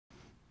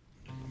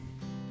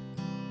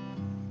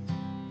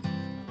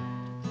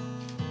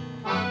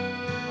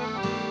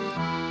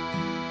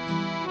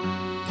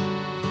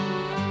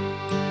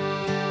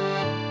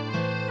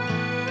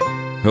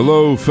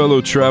Hello,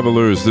 fellow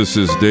travelers. This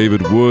is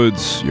David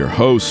Woods, your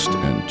host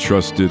and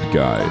trusted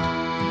guide.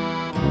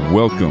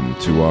 Welcome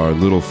to our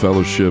little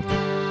fellowship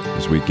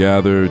as we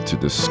gather to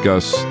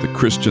discuss the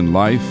Christian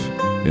life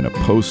in a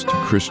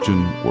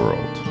post-Christian world.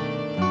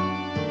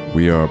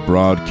 We are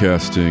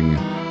broadcasting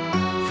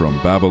from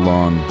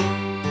Babylon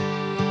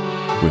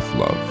with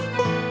love.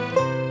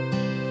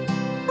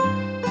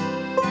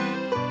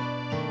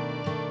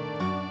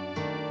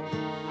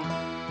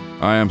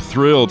 I am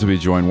thrilled to be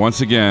joined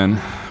once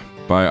again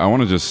by, I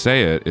want to just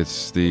say it,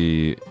 it's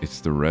the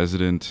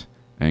resident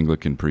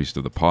Anglican priest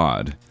of the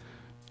pod,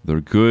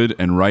 the good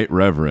and right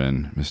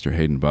Reverend Mr.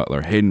 Hayden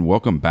Butler. Hayden,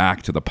 welcome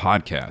back to the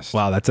podcast.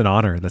 Wow, that's an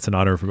honor. That's an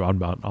honor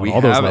on all those levels. We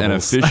have an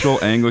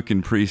official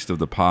Anglican priest of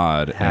the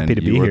pod. Happy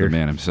to be here. You are the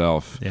man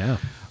himself. Yeah.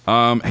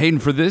 Hayden,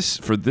 for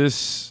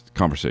this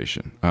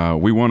conversation,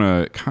 we want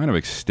to kind of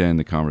extend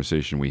the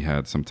conversation we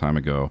had some time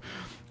ago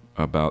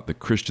about the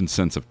Christian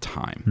sense of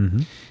time. Mm-hmm.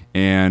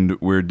 And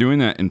we're doing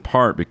that in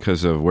part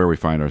because of where we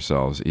find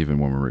ourselves, even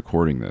when we're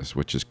recording this,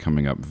 which is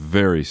coming up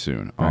very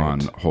soon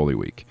on Holy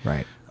Week.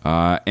 Right.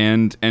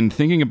 And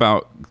thinking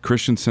about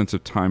Christian sense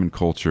of time and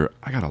culture,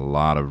 I got a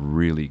lot of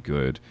really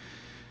good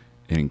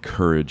and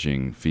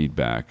encouraging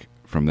feedback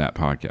from that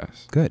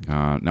podcast. Good.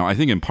 Now, I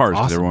think in part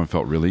because everyone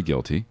felt really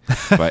guilty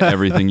by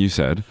everything you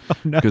said,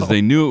 because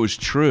they knew it was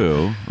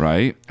true,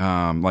 right?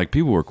 Like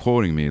people were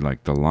quoting me,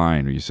 like the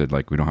line where you said,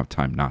 like, we don't have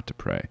time not to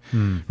pray,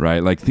 right?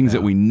 Like things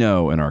that we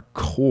know in our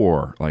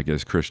core, like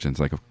as Christians,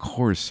 like of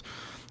course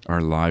our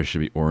lives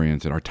should be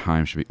oriented, our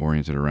time should be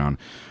oriented around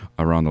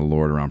the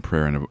Lord, around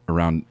prayer, and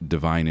around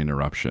divine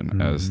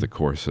interruption as the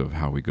course of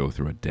how we go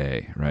through a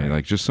day, right?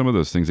 Like just some of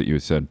those things that you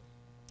had said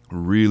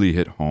really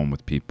hit home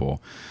with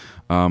people.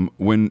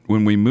 When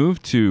we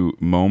move to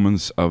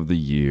moments of the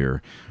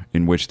year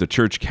in which the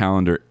church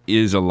calendar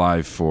is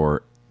alive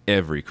for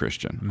every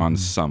Christian on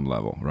some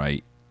level,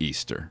 right?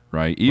 Easter,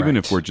 right? Even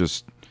if we're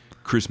just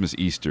Christmas,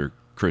 Easter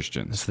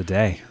Christians. It's the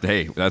day.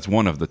 Hey, that's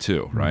one of the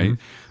two, right?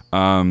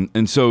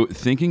 And so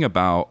thinking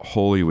about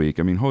Holy Week,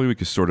 I mean, Holy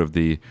Week is sort of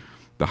the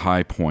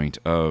high point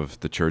of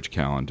the church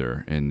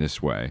calendar in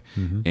this way.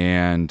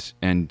 And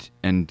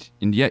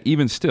yet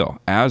even still,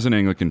 as an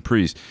Anglican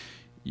priest,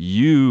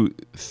 you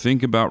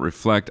think about,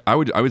 reflect. I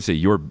would say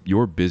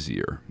you're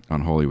busier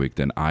on Holy Week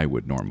than I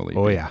would normally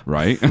be. Yeah.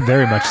 Right?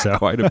 Very much so.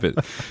 Quite a bit.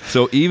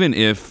 So even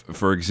if,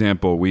 for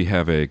example, we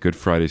have a Good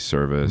Friday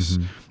service,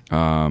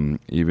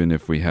 even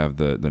if we have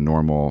the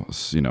normal,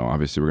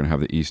 obviously we're going to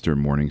have the Easter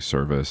morning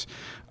service.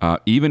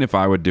 Even if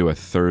I would do a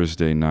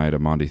Thursday night, a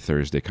Maundy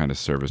Thursday kind of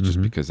service,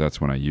 just because that's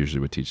when I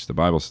usually would teach the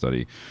Bible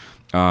study,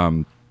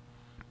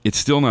 it's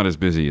still not as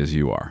busy as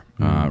you are,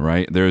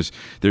 right? There's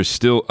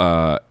still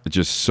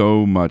just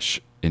so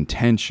much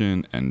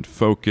intention and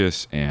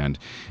focus and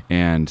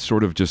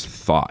sort of just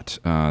thought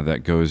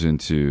that goes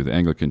into the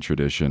Anglican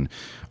tradition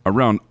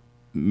around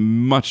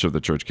much of the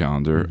church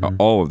calendar,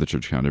 all of the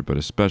church calendar, but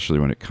especially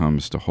when it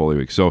comes to Holy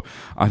Week. So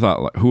I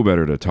thought, like, who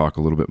better to talk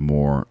a little bit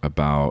more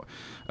about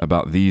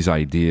these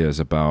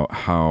ideas, about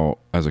how,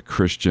 as a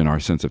Christian,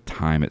 our sense of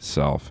time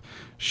itself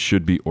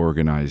should be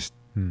organized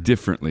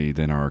differently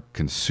than our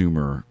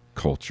consumer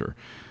culture.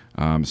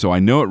 So I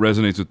know it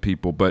resonates with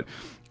people, but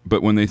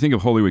when they think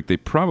of Holy Week, they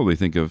probably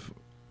think of,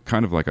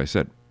 kind of like I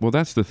said, well,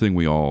 that's the thing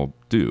we all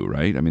do,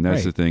 right? I mean,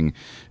 that's the thing.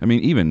 I mean,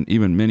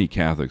 even many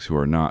Catholics who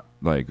are not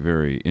like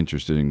very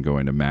interested in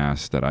going to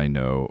Mass that I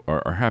know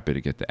are happy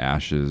to get the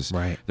ashes.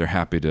 Right. They're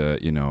happy to,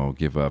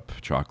 give up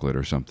chocolate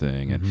or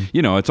something. And,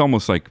 it's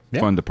almost like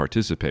fun to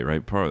participate,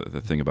 right? Part of the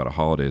thing about a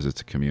holiday is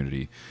it's a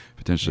community,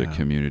 potentially a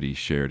community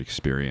shared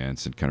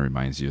experience, and kind of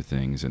reminds you of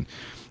things.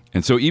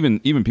 And so even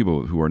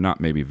people who are not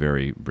maybe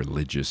very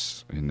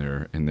religious in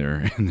their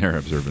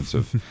observance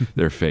of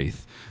their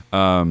faith,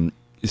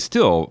 is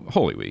still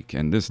Holy Week,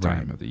 and this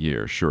time of the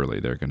year, surely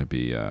they're going to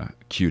be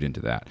cued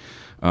into that.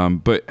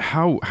 But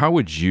how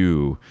would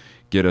you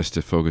get us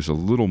to focus a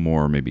little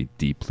more, maybe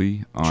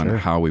deeply, on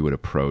how we would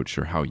approach,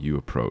 or how you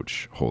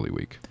approach Holy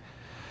Week?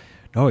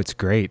 No, it's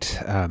great.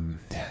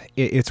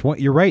 It's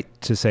what you're right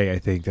to say. I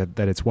think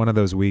that it's one of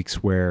those weeks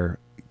where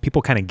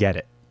people kind of get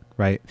it.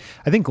 Right.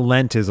 I think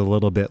Lent is a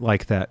little bit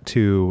like that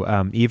too.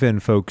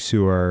 Even folks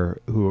who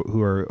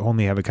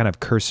only have a kind of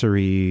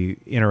cursory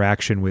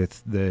interaction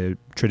with the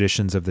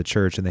traditions of the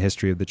church and the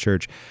history of the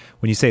church.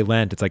 When you say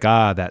Lent, it's like,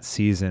 that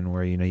season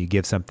where, you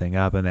give something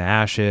up, and the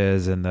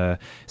ashes and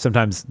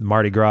sometimes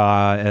Mardi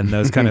Gras and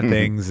those kind of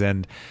things.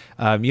 And,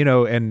 and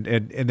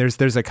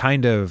there's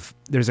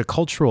a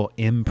cultural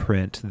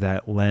imprint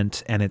that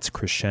Lent and its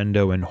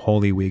crescendo and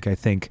Holy Week, I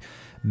think,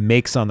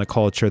 makes on the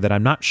culture that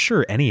I'm not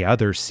sure any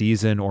other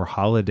season or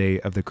holiday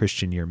of the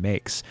Christian year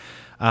makes.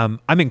 I'm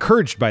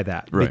encouraged by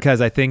that because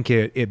I think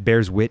it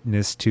bears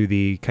witness to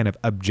the kind of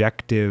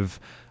objective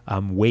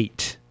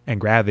weight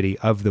and gravity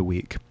of the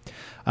week.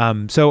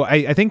 So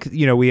I think,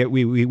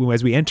 we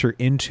as we enter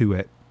into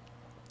it,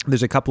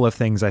 there's a couple of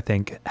things I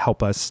think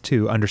help us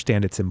to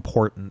understand its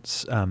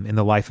importance in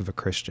the life of a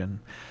Christian.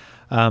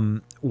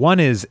 One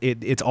is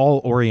it's all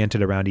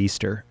oriented around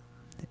Easter.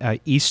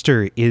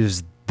 Easter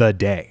is the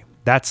day.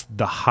 That's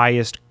the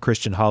highest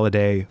Christian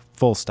holiday,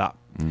 full stop.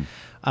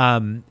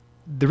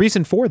 The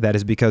reason for that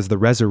is because the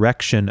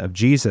resurrection of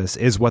Jesus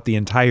is what the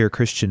entire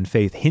Christian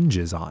faith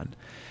hinges on.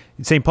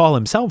 St. Paul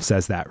himself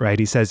says that, right?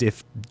 He says,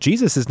 if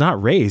Jesus is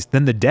not raised,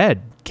 then the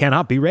dead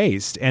cannot be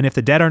raised. And if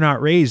the dead are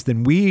not raised,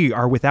 then we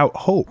are without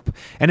hope.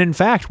 And in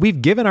fact,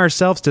 we've given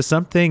ourselves to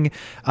something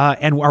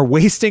and are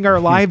wasting our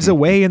lives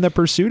away in the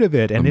pursuit of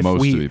it. And to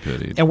be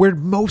pitied. And we're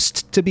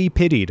most to be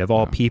pitied of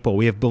all people.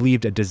 We have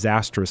believed a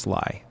disastrous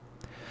lie.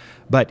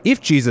 But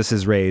if Jesus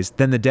is raised,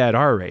 then the dead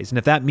are raised. And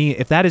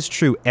if that is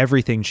true,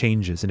 everything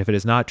changes. And if it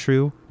is not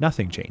true,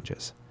 nothing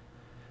changes.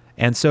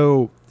 And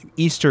so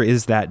Easter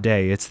is that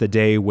day. It's the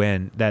day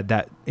when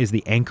that is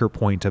the anchor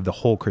point of the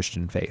whole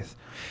Christian faith.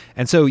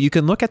 And so you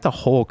can look at the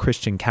whole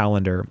Christian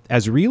calendar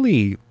as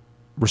really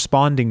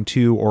responding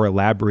to or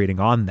elaborating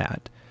on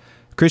that.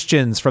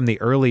 Christians from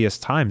the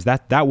earliest times,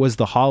 that was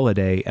the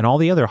holiday, and all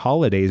the other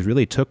holidays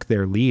really took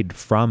their lead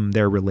from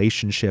their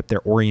relationship,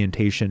 their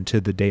orientation to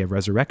the day of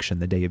resurrection,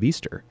 the day of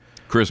Easter.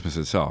 Christmas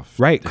itself.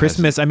 Right.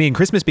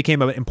 Christmas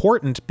became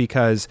important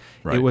because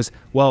it was,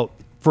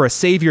 for a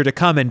Savior to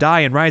come and die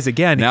and rise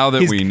again. Now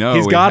that we know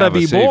he's got to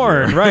be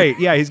born, right?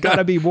 Yeah, he's got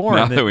to be born.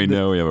 Now that we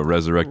know we have a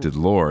resurrected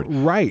Lord,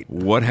 right?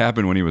 What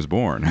happened when he was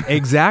born?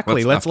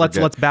 Exactly. let's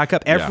back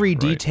up. Every right.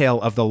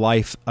 detail of the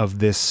life of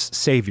this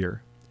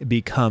Savior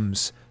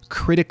becomes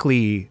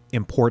critically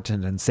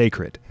important and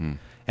sacred.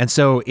 And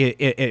so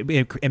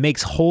it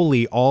makes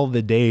holy all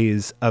the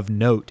days of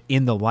note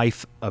in the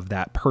life of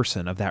that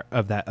person, of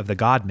the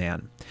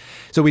God-man.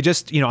 So we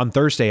just, on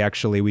Thursday,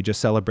 actually, we just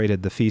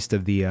celebrated the feast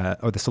of the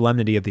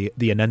solemnity of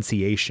the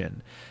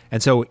Annunciation.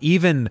 And so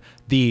even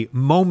the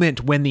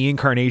moment when the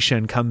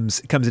incarnation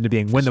comes into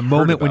being, when the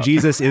moment when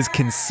Jesus is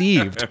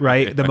conceived,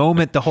 right? The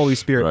moment the Holy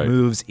Spirit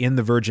moves in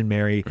the Virgin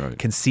Mary,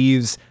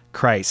 conceives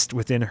Christ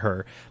within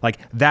her, like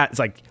that's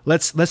like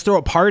let's throw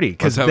a party,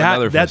 because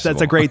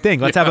that's a great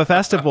thing. Let's have a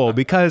festival,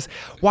 because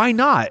why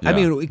not? I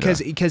mean, because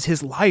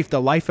his life,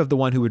 the life of the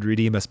one who would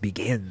redeem us,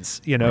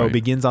 begins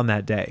on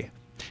that day.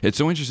 It's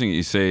so interesting that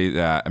you say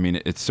that. I mean,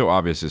 it's so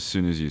obvious as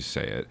soon as you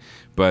say it,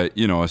 but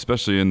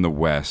especially in the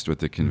West with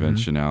the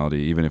conventionality,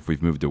 even if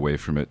we've moved away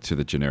from it to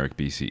the generic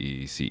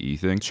BCE, CE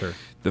thing, sure.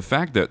 The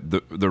fact that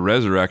the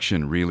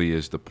resurrection really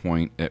is the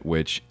point at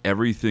which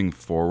everything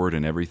forward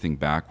and everything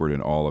backward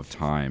in all of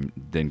time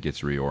then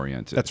gets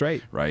reoriented. That's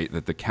right. Right?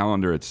 That the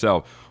calendar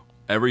itself,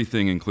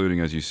 everything, including,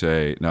 as you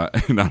say, not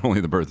only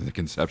the birth and the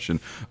conception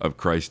of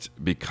Christ,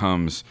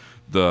 becomes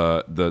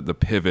the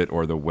pivot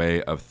or the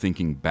way of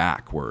thinking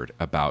backward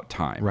about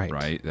time,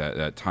 right?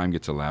 That time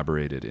gets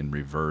elaborated in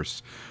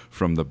reverse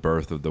from the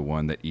birth of the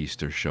one that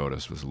Easter showed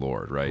us was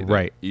Lord, right?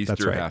 Right.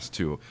 Easter has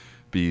to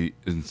be,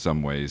 in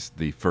some ways,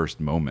 the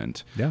first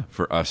moment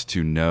for us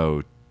to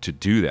know to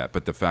do that.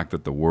 But the fact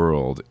that the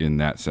world, in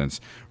that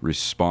sense,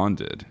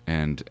 responded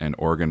and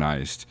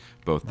organized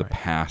both the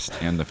past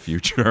and the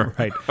future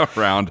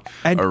around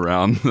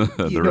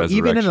the resurrection.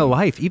 Even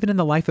in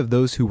the life of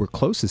those who were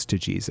closest to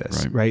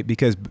Jesus, right?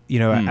 Because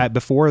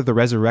before the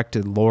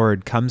resurrected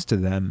Lord comes to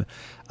them,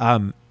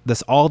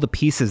 all the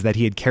pieces that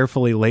he had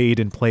carefully laid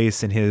in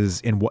place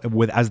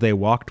as they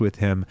walked with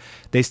him,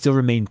 they still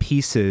remain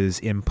pieces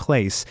in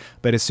place.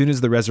 But as soon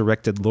as the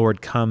resurrected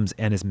Lord comes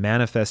and is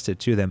manifested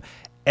to them,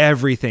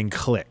 everything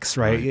clicks,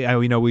 right?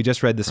 We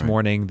just read this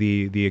morning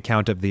the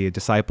account of the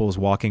disciples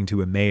walking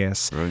to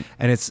Emmaus,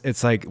 and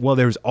it's like, well,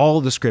 there's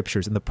all the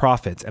scriptures and the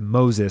prophets and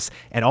Moses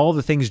and all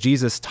the things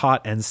Jesus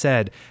taught and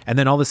said, and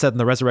then all of a sudden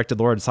the resurrected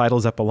Lord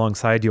sidles up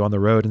alongside you on the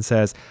road and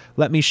says,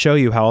 "Let me show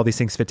you how all these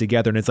things fit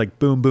together." And it's like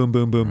boom, boom,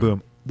 boom, boom,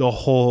 boom. The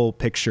whole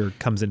picture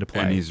comes into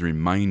play. And he's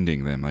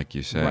reminding them, like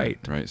you said,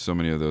 right? So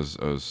many of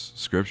those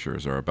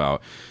scriptures are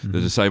about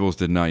the disciples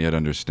did not yet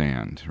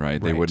understand,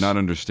 right? They would not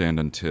understand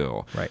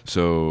until. Right.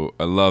 So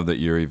I love that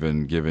you're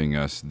even giving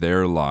us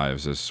their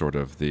lives as sort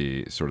of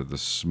the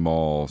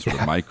small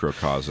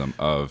microcosm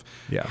of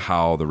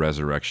how the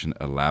resurrection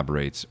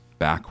elaborates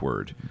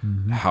backward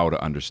how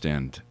to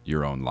understand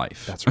your own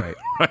life. That's right.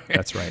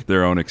 That's right.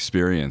 Their own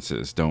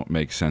experiences don't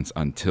make sense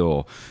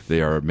until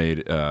they are made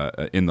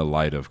in the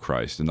light of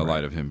Christ, in the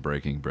light of him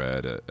breaking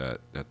bread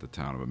at the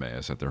town of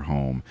Emmaus, at their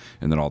home,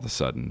 and then all of a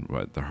sudden,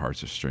 their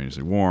hearts are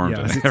strangely warmed.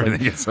 Yeah, and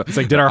everything it's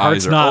like, did our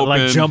hearts not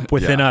like jump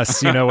within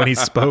us, when he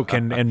spoke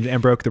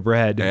and broke the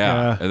bread?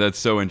 Yeah, and that's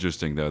so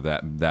interesting, though,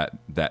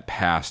 that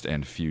past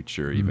and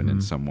future, even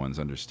in someone's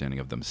understanding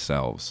of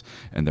themselves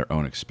and their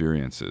own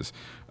experiences.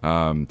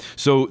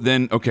 So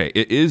then, okay,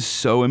 it is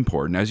so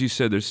important. As you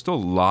said, there's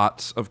still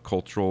lots of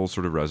cultural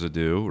sort of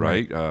residue,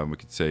 right? We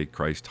could say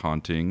Christ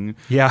haunting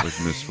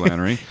with Miss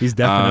Flannery. He's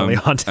definitely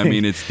haunting. I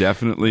mean, it's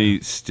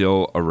definitely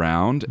still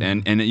around.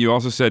 And you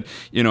also said,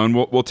 and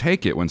we'll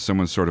take it when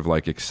someone's sort of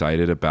like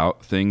excited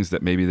about things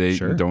that maybe they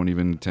don't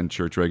even attend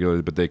church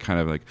regularly, but they kind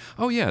of like,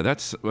 oh yeah,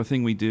 that's a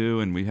thing we do.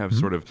 And we have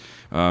sort of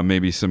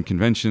maybe some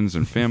conventions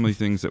and family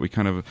things that we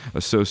kind of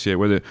associate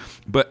with it.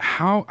 But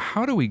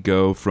how do we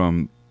go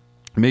from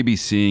maybe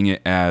seeing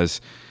it as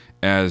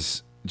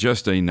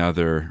just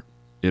another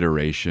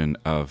iteration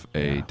of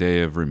a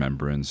day of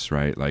remembrance,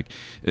 right? Like,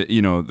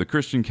 the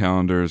Christian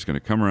calendar is going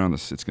to come around.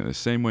 It's going to the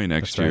same way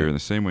next year, and the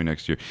same way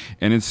next year.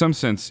 And in some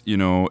sense,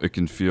 it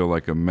can feel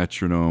like a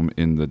metronome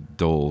in the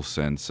dull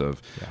sense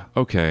of,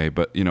 okay,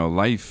 but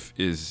life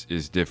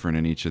is different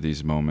in each of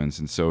these moments.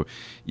 And so,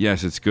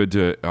 yes, it's good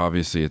to,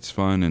 obviously, it's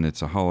fun and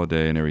it's a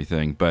holiday and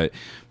everything, but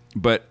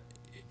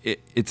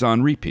it's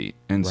on repeat,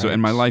 and so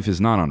and my life is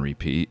not on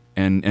repeat.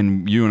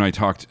 And you and I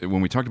talked,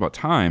 when we talked about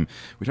time,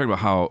 we talked about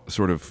how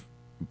sort of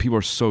people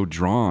are so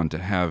drawn to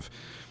have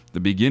the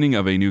beginning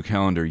of a new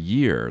calendar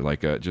year,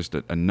 like just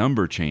a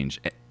number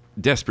change,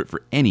 desperate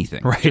for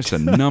anything, just a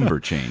number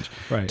change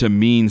to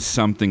mean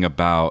something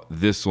about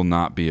this will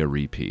not be a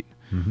repeat,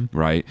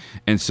 right?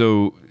 And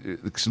so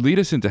lead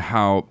us into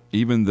how,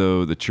 even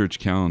though the church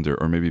calendar,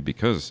 or maybe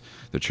because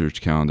the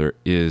church calendar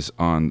is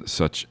on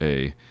such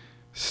a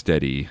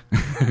steady,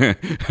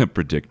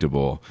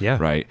 predictable,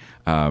 right,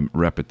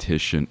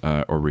 repetition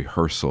or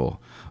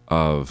rehearsal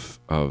of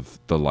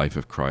the life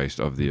of Christ,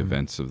 of the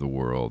events of the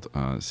world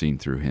seen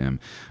through him,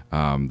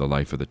 the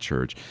life of the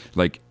church.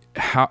 Like,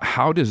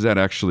 how does that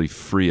actually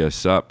free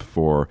us up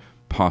for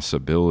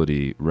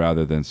possibility,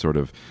 rather than sort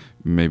of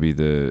maybe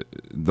the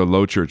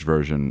low church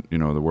version,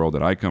 the world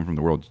that I come from,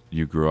 the world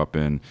you grew up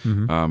in,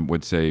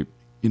 would say,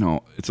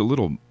 it's a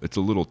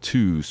little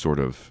too sort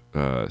of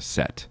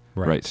set.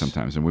 Right,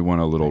 sometimes. And we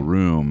want a little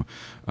room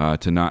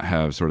to not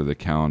have sort of the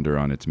calendar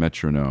on its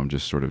metronome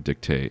just sort of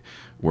dictate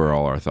where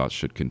all our thoughts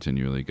should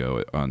continually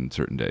go on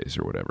certain days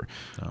or whatever.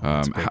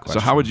 So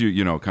how would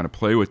you, kind of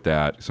play with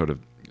that sort of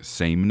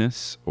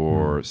sameness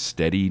or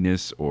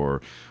steadiness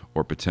or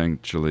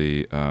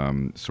potentially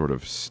sort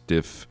of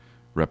stiff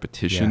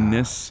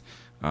repetitionness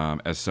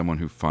as someone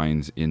who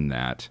finds in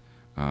that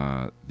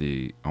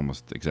the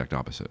almost exact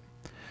opposite?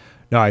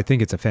 No, I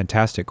think it's a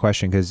fantastic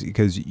question because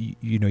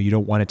you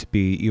don't want it to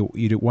be,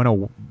 you don't want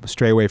to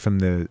stray away from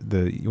you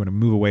want to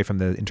move away from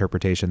the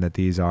interpretation that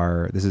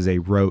this is a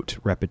rote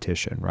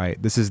repetition,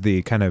 right? This is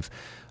the kind of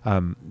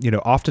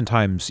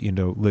oftentimes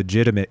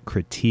legitimate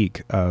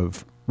critique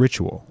of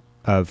ritual,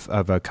 of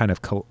a kind of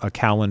a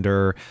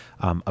calendar,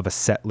 of a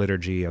set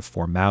liturgy, of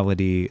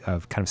formality,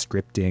 of kind of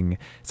scripting.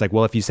 It's like,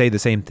 well, if you say the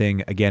same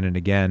thing again and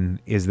again,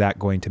 is that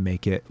going to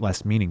make it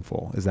less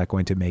meaningful? Is that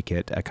going to make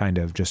it a kind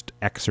of just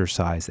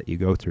exercise that you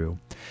go through?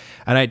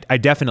 And I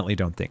definitely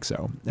don't think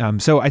so.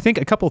 So I think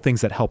a couple of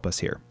things that help us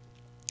here.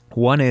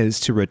 One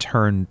is to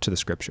return to the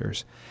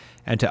scriptures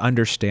and to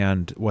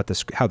understand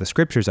how the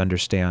scriptures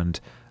understand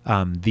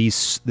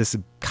this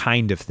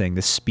kind of thing,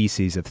 this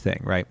species of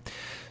thing, right?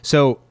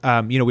 So,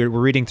 we're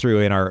reading through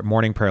in our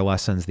morning prayer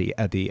lessons the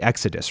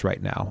Exodus right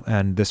now,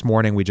 and this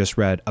morning we just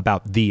read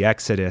about the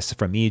Exodus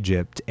from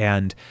Egypt,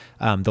 and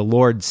the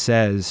Lord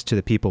says to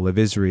the people of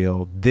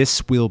Israel,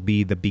 "This will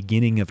be the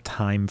beginning of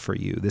time for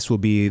you. This will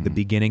be the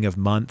beginning of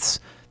months.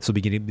 This will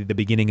be the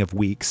beginning of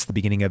weeks, the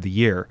beginning of the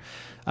year,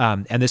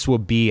 and this will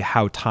be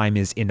how time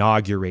is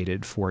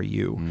inaugurated for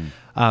you."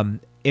 And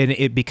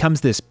it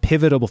becomes this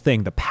pivotal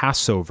thing, the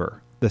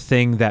Passover. The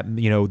thing that,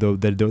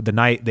 the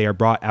night they are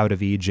brought out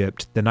of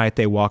Egypt, the night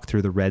they walk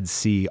through the Red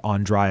Sea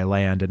on dry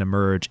land and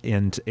emerge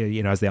into,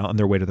 as they on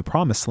their way to the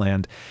Promised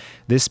Land,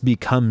 this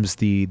becomes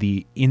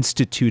the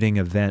instituting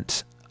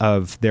event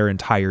of their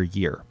entire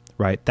year,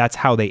 right? That's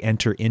how they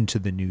enter into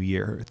the new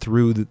year,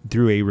 through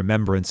a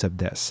remembrance of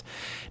this.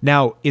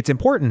 Now, it's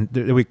important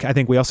that I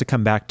think we also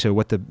come back to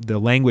what the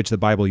language the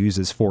Bible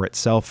uses for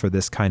itself for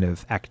this kind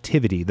of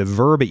activity. The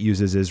verb it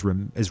uses is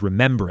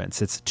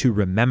remembrance. It's to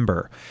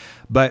remember.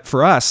 But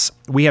for us,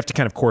 we have to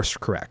kind of course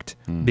correct,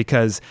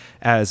 because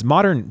as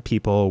modern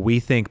people, we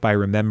think by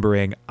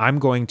remembering, I'm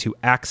going to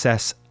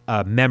access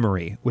a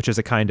memory, which is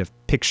a kind of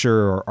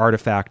picture or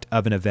artifact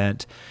of an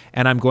event,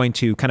 and I'm going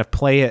to kind of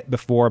play it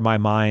before my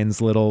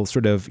mind's little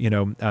sort of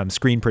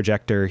screen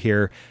projector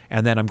here,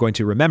 and then I'm going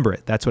to remember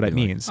it. That's what it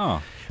means.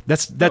 Oh,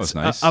 that's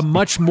nice. a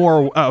much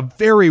more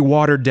very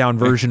watered down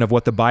version of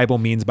what the Bible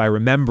means by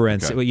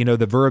remembrance. Okay.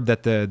 The verb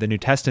that the New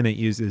Testament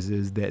uses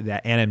is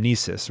that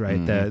anamnesis,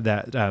 right?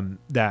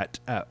 That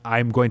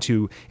I'm going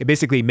to. It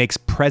basically makes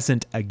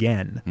present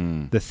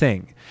again the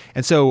thing,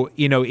 and so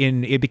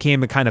it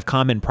became a kind of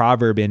common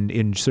proverb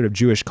in sort of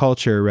Jewish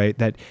culture, right?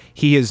 That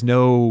he is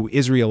no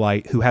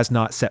Israelite who has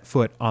not set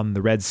foot on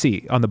the Red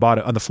Sea, on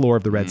the floor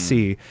of the Red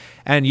Sea.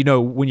 And,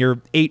 when you're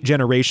 8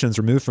 generations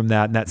removed from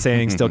that, and that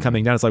saying still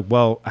coming down, it's like,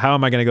 well, how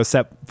am I going to go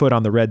set foot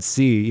on the Red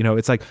Sea?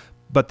 It's like,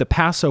 but the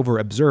Passover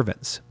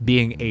observance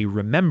being a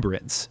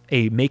remembrance,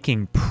 a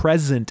making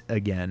present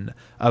again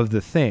of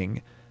the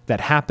thing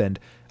that happened,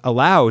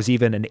 allows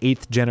even an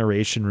 8th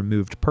generation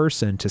removed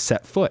person to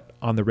set foot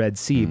on the Red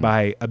Sea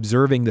by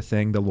observing the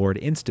thing the Lord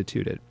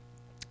instituted.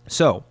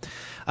 So,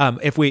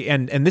 if we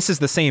and this is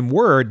the same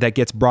word that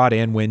gets brought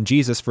in when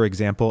Jesus, for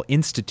example,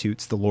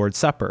 institutes the Lord's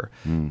Supper.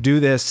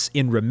 Do this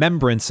in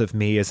remembrance of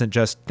me isn't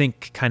just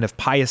think kind of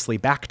piously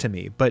back to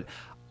me, but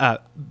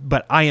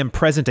I am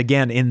present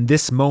again in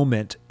this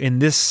moment, in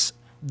this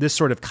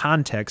sort of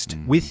context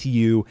with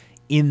you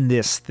in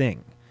this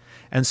thing.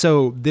 And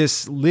so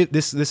this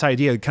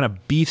idea kind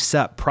of beefs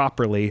up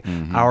properly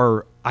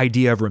our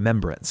idea of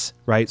remembrance,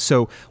 right?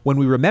 So when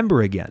we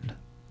remember again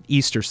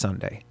Easter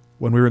Sunday,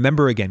 when we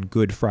remember again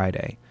Good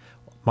Friday,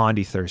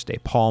 Maundy Thursday,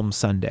 Palm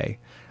Sunday,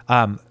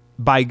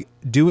 by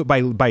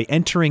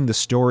entering the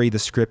story the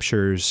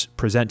scriptures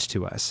present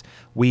to us,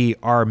 we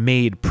are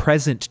made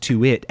present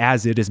to it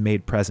as it is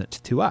made present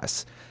to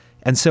us.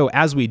 And so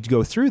as we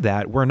go through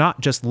that, we're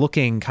not just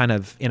looking kind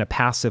of in a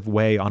passive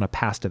way on a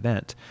past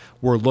event.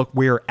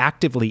 We're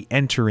actively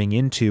entering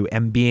into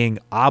and being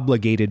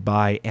obligated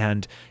by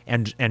and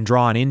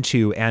drawn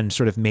into and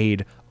sort of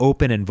made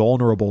open and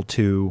vulnerable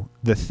to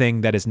the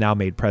thing that is now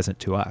made present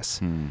to us.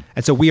 And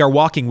so we are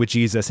walking with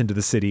Jesus into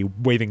the city,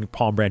 waving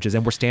palm branches,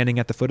 and we're standing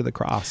at the foot of the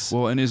cross.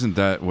 Well, and isn't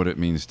that what it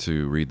means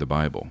to read the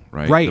Bible,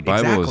 right? Right, the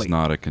Bible exactly. is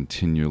not a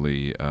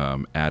continually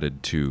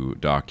added to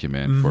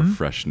document for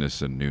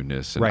freshness and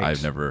newness, and Right.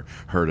 I've never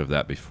heard of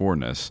that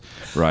beforeness,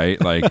 right?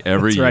 Like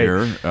every That's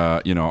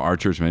right. year, our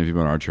church, many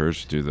people in our church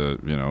do the,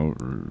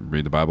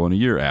 read the Bible in a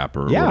year app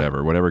or Yeah.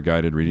 whatever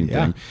guided reading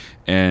Yeah. thing.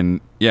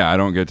 And I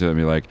don't get to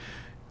be like,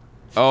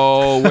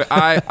 oh,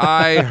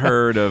 I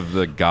heard of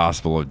the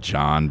Gospel of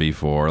John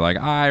before. Like,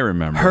 I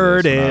remember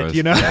Heard this when I it, was-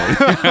 you know?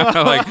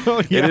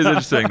 Like, it is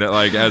interesting that,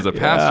 like, as a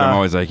pastor, I'm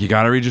always like, you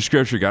got to read your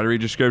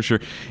scripture.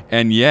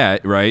 And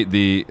yet, right,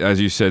 as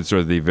you said,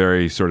 sort of the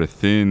very sort of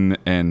thin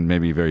and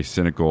maybe very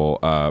cynical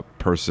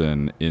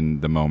person in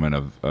the moment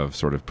of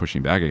sort of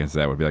pushing back against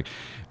that would be like,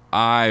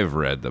 I've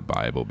read the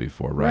Bible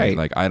before, right? Right.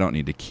 Like, I don't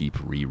need to keep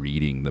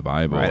rereading the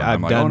Bible. Right, And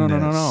I'm I've like, oh, done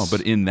no. this.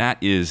 But in that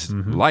is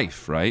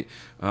life, right?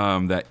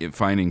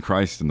 Finding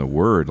Christ in the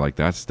Word, like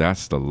that's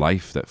the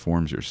life that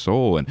forms your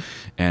soul.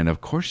 And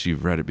of course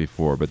you've read it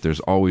before, but there's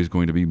always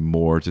going to be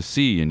more to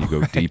see, and you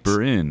go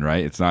deeper in,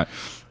 right? It's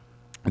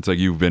like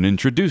you've been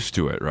introduced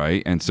to it,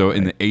 right? And so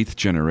in the 8th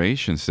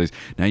generation says,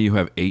 now you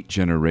have 8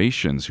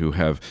 generations who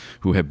have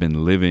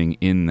been living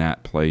in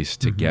that place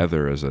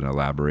together as an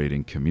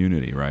elaborating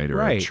community, right? Or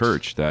a Right.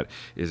 church that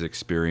is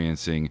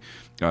experiencing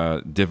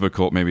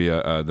difficult, maybe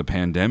the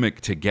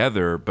pandemic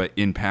together, but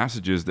in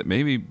passages that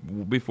maybe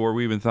before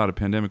we even thought a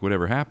pandemic would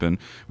ever happen,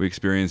 we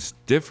experienced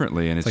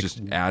differently, and it's like,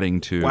 just adding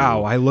to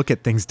Wow, I look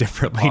at things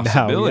differently now.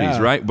 possibilities,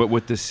 Yeah. right? But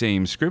with the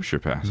same scripture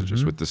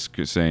passages, with the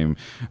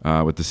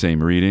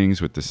same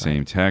readings, with the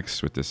same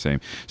texts, with the same.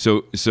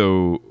 So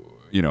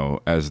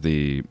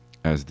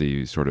as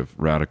the sort of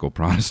radical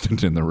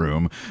Protestant in the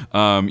room,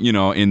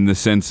 in the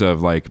sense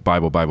of like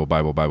Bible,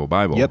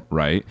 Yep.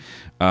 right?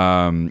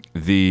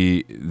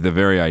 The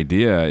very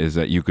idea is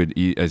that you could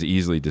as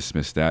easily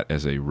dismiss that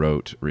as a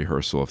rote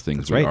rehearsal of things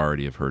That's we right.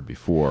 already have heard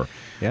before.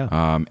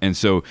 Yeah. And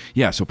so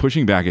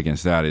pushing back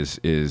against that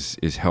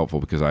is helpful,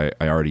 because I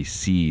already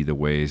see the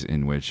ways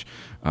in which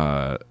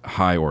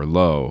high or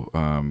low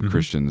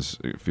Christians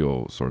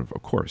feel sort of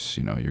course,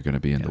 you're going to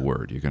be in the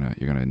Word. You're going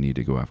to need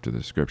to go after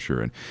the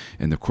Scripture,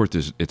 and the course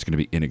it's going to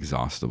be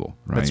inexhaustible,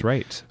 right? That's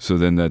right. So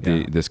then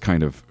Yeah. this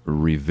kind of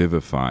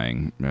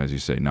revivifying, as you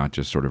say, not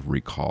just sort of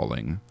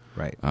recalling,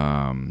 Right.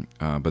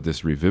 but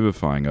this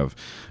revivifying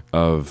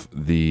of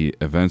the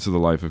events of the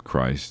life of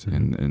Christ,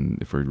 and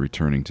if we're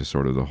returning to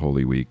sort of the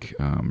Holy Week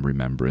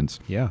remembrance,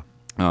 Yeah.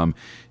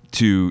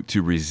 to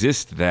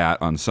resist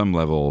that on some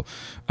level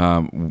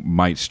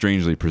might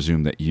strangely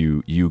presume that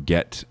you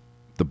get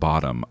the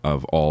bottom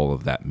of all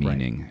of that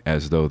meaning,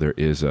 as though there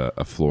is a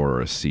floor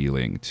or a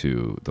ceiling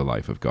to the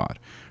life of God,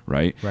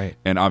 right? Right.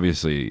 And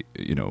obviously,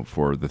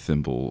 for the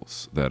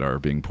thymballs that are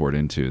being poured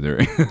into,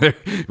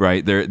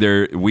 right?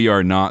 We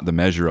are not the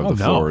measure of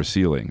the floor or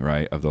ceiling,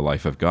 right, of the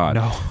life of God.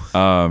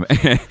 No.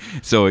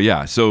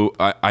 So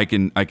I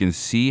can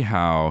see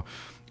how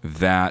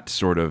that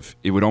sort of,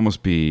 it would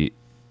almost be,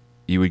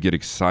 you would get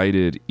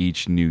excited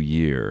each new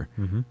year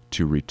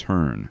to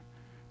return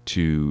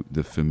to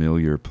the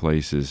familiar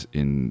places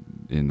in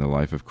the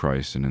life of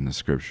Christ and in the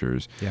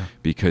Scriptures,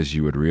 because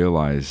you would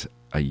realize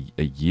a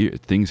year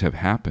things have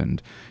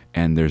happened,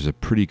 and there's a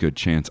pretty good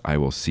chance I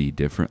will see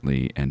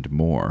differently and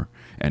more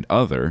and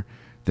other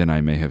than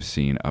I may have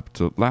seen up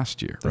to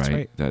last year. That's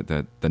right. That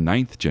the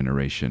 9th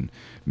generation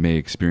may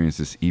experience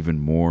this even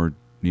more,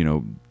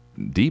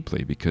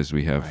 deeply, because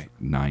we have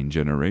 9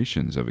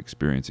 generations of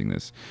experiencing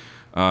this.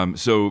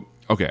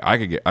 Okay, I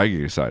could get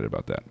excited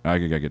about that. I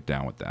could get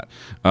down with that.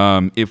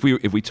 If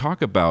we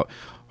talk about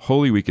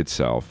Holy Week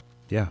itself,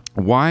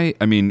 why?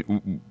 I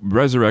mean,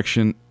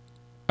 resurrection.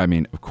 I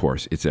mean, of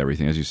course, it's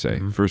everything, as you say.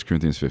 1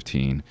 Corinthians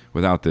 15.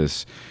 Without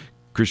this,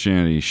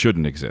 Christianity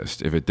shouldn't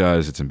exist. If it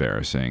does, it's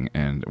embarrassing,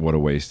 and what a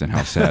waste, and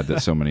how sad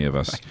that so many of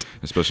us,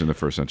 especially in the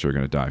first century, are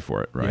going to die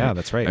for it. Right? Yeah,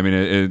 that's right. I mean,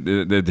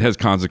 it has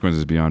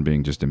consequences beyond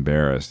being just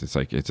embarrassed. It's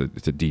like it's a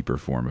deeper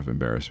form of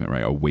embarrassment,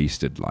 right? A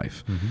wasted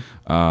life.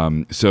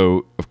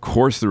 So, of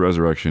course, the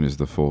resurrection is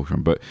the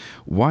fulcrum, but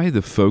why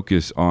the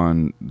focus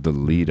on the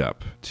lead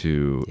up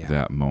to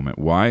that moment?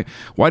 Why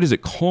does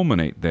it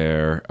culminate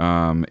there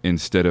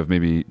instead of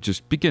maybe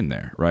just begin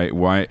there, right?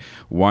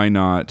 Why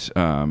not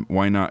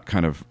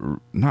kind of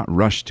not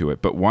rush to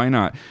it, but why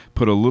not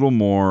put a little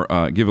more,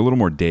 give a little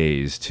more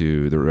days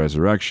to the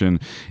resurrection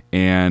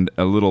and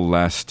a little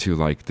less to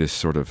like this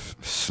sort of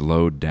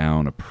slowed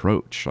down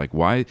approach? Like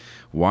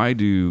why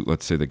do,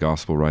 let's say, the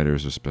gospel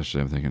writers,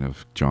 especially I'm thinking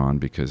of John,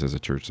 because as a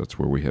church, that's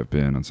where we have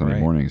been on Sunday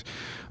mornings,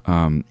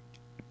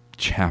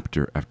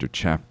 chapter after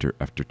chapter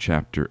after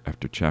chapter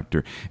after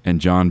chapter,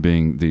 and John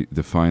being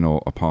the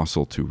final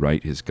apostle to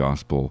write his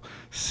gospel,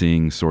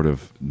 seeing sort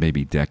of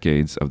maybe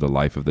decades of the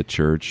life of the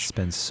church.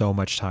 Spends so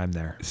much time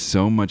there.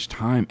 So much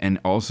time, and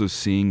also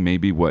seeing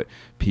maybe what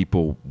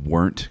people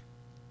weren't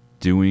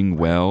doing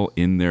well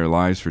in their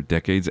lives for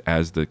decades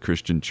as the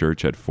Christian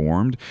church had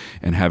formed,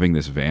 and having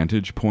this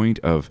vantage point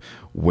of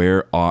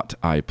where ought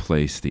I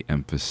place the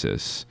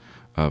emphasis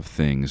of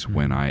things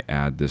when I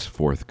add this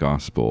fourth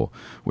gospel,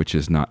 which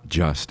is not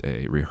just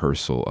a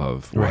rehearsal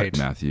of what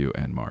Matthew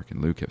and Mark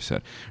and Luke have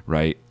said,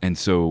 right? And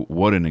so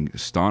what an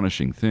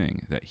astonishing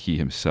thing that he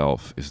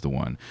himself is the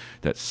one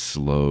that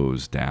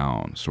slows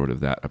down sort of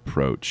that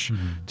approach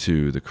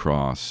to the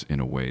cross in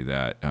a way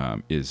that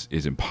is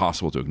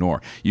impossible to ignore.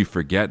 You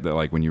forget that,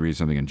 like, when you read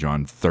something in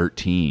John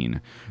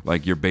 13,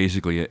 like you're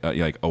basically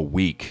like a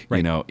week,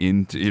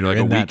 into like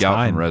a week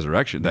out from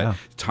resurrection. That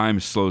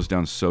time slows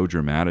down so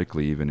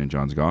dramatically, even in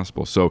John's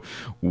gospel. So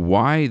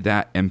why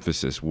that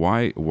emphasis?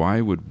 Why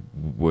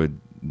would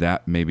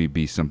that maybe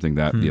be something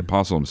that the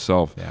apostle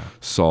himself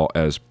saw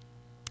as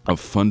a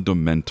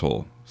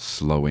fundamental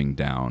slowing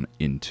down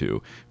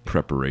into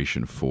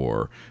preparation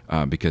for?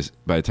 Because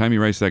by the time he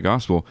writes that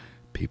gospel,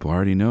 people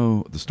already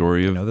know the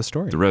story of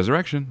the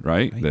resurrection,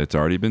 right? That's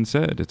already been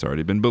said. It's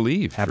already been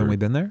believed. Haven't we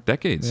been there?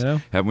 Decades.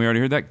 Haven't we already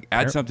heard that?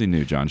 Add something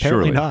new, John.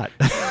 Apparently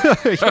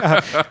surely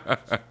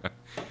not.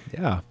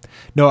 Yeah.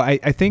 No,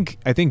 I think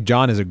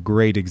John is a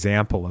great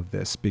example of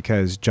this,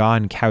 because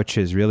John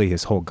couches really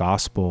his whole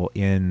gospel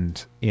in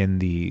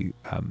the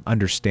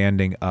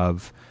understanding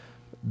of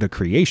the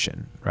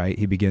creation, right?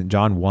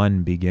 John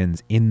 1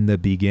 begins in the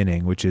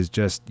beginning, which is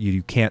just,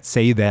 you can't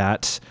say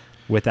that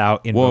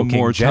without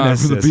invoking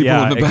Genesis.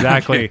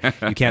 Exactly.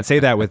 You can't say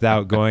that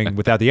without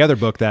the other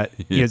book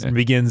that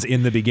begins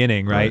in the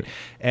beginning, right?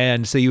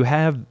 And so you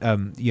have,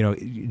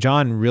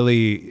 John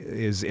really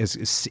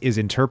is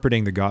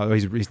interpreting the gospel.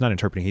 He's not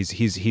interpreting.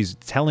 He's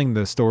telling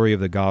the story of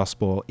the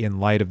gospel in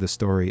light of the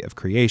story of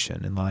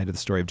creation, in light of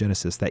the story of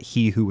Genesis. That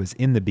he who was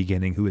in the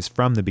beginning, who is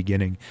from the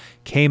beginning,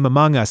 came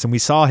among us, and we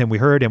saw him, we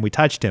heard him, we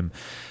touched him,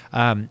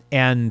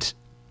 and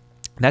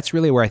that's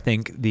really where I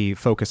think the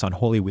focus on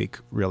Holy Week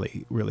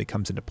really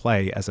comes into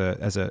play as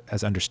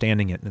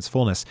understanding it in its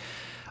fullness.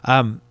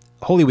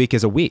 Holy Week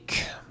is a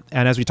week.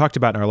 And as we talked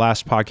about in our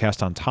last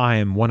podcast on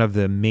time, one of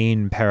the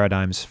main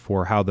paradigms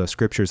for how the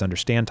scriptures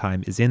understand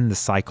time is in the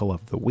cycle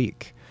of the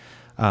week.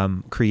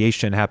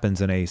 Creation happens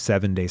in a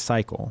 7-day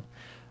cycle.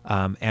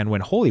 And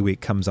when Holy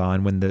Week comes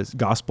on, when the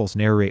Gospels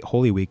narrate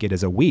Holy Week, it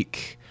is a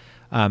week.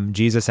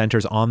 Jesus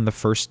enters on the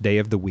first day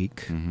of the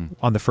week,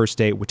 on the first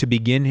day to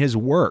begin his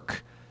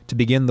work. To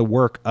begin the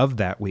work of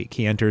that week.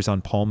 He enters on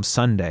Palm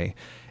Sunday,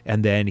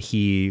 and then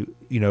he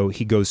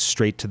goes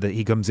straight to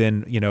he comes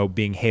in,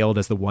 being hailed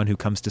as the one who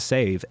comes to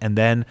save. And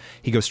then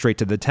he goes straight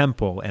to the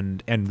temple,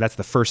 and that's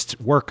the first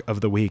work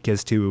of the week,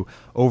 is to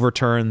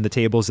overturn the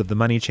tables of the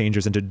money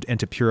changers and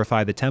to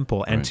purify the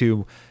temple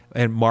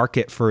and mark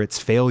it for its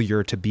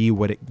failure to be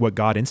what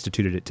God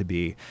instituted it to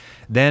be.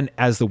 Then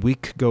as the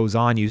week goes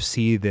on, you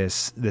see the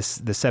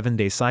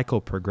 7-day cycle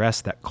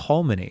progress that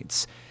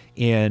culminates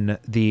in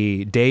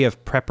the day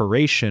of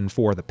preparation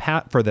for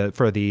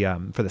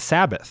the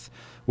Sabbath,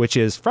 which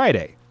is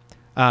Friday,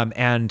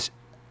 and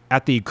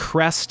at the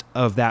crest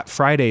of that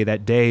Friday,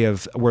 that day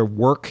of where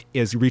work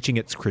is reaching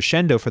its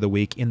crescendo for the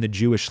week in the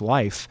Jewish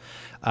life,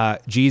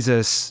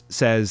 Jesus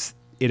says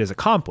it is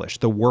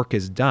accomplished. The work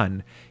is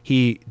done.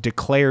 He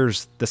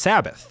declares the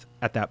Sabbath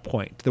at that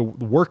point. The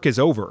work is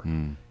over.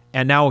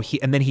 And now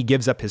then he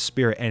gives up his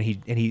spirit, and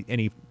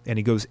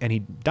he goes and he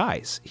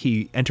dies.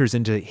 He enters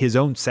into his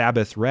own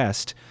Sabbath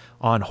rest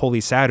on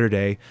Holy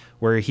Saturday,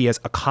 where he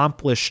has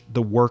accomplished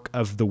the work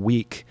of the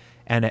week,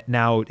 and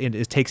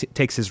it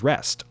takes his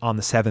rest on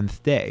the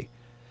 7th day.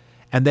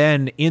 And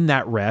then in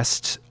that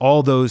rest,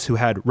 all those who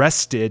had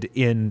rested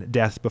in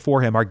death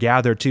before him are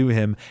gathered to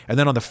him. And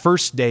then on the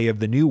first day of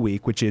the new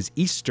week, which is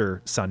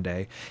Easter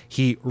Sunday,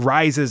 he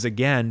rises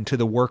again to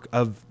the work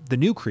of the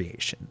new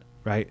creation,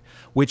 right?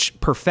 Which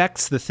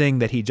perfects the thing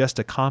that he just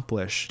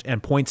accomplished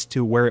and points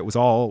to what it was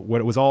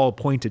all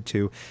pointed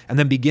to, and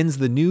then begins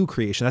the new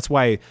creation. That's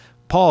why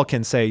Paul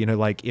can say,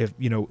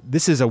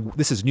 this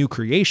is new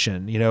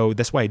creation.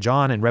 That's why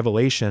John in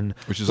Revelation,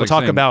 which is will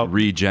talk about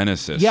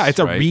regenesis. Yeah, it's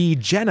a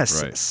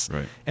regenesis.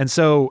 Right. And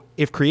so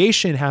if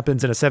creation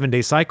happens in a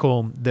 7-day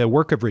cycle, the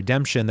work of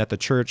redemption that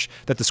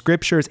the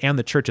scriptures and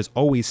the church has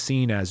always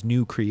seen as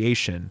new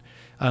creation,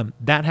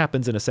 that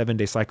happens in a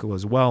 7-day cycle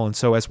as well. And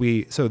so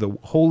the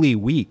Holy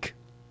Week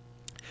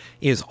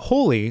is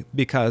holy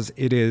because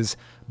it is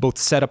both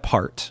set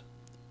apart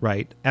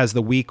right, as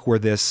the week where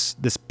this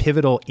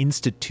pivotal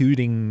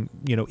instituting,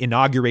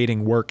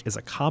 inaugurating work is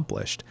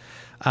accomplished.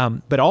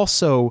 But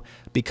also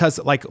because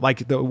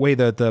like the way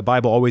that the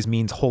Bible always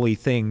means holy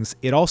things,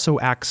 it also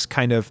acts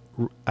kind of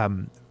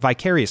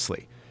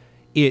vicariously.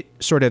 It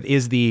sort of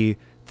is the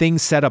thing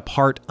set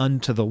apart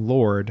unto the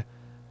Lord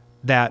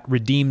that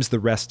redeems the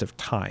rest of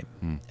time.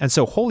 And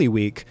so Holy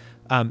Week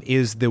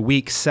is the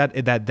week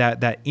set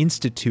that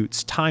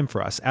institutes time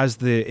for us. As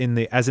in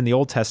the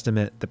Old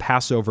Testament, the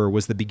Passover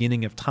was the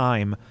beginning of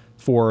time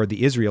for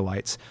the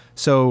Israelites.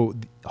 So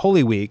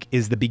Holy Week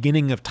is the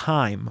beginning of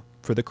time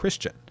for the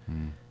Christian.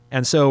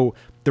 And so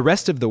the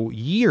rest of the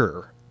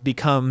year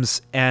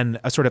becomes a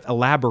sort of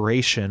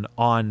elaboration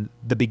on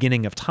the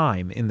beginning of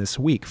time in this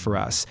week for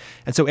us.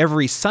 And so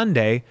every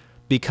Sunday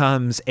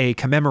becomes a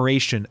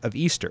commemoration of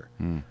Easter.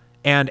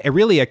 And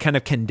really a kind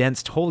of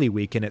condensed Holy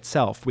Week in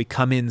itself. We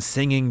come in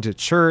singing to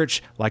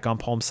church, like on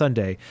Palm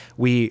Sunday.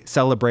 We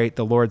celebrate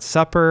the Lord's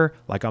Supper,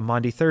 like on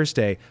Maundy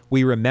Thursday.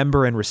 We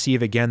remember and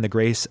receive again the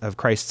grace of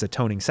Christ's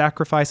atoning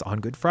sacrifice on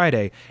Good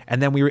Friday.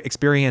 And then we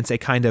experience a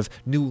kind of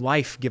new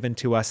life given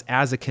to us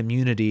as a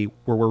community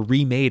where we're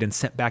remade and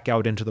sent back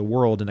out into the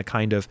world in a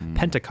kind of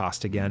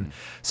Pentecost again.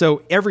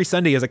 So every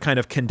Sunday is a kind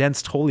of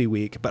condensed Holy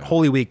Week, but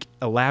Holy Week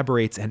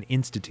elaborates and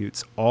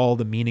institutes all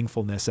the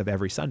meaningfulness of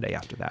every Sunday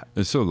after that.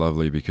 It's so lovely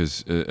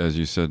because, as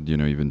you said,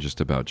 even just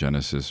about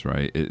Genesis,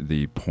 right?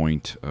 The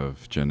point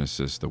of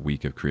Genesis, the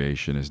week of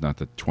creation, is not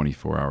the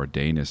 24-hour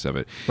dayness of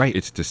it. Right.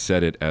 It's to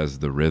set it as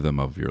the rhythm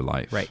of your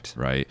life. Right.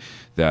 Right.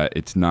 That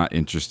it's not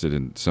interested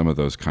in some of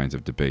those kinds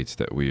of debates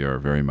that we are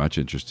very much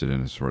interested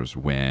in, as far as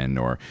when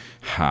or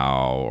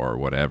how or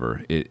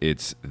whatever.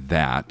 It's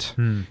that,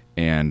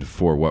 and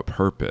for what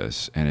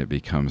purpose, and it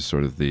becomes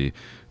sort of the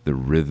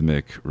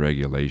rhythmic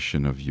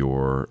regulation of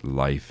your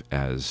life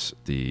as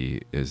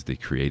the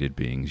created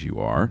beings you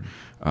are,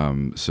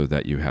 so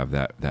that you have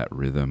that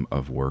rhythm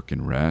of work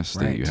and rest,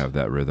 Right. that you have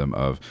that rhythm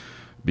of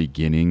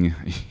beginning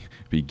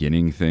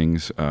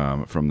things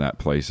from that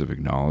place of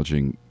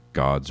acknowledging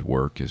God's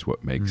work is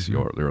what makes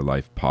your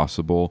life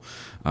possible.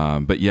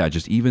 But yeah,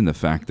 just even the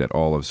fact that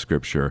all of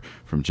Scripture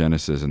from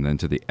Genesis and then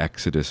to the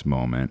Exodus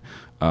moment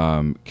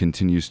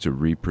continues to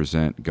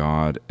represent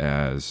God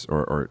as,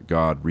 or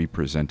God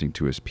representing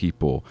to his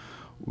people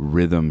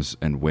rhythms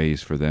and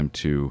ways for them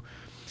to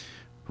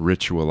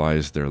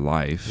ritualize their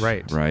life,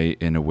 right,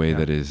 in a way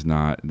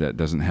that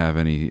doesn't have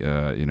any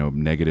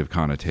negative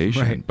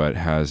connotation, but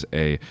has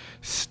a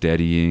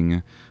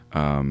steadying,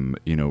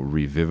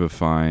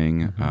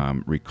 revivifying,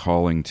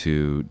 recalling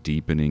to,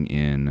 deepening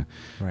in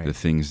the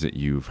things that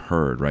you've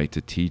heard, right?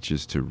 To teach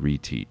is to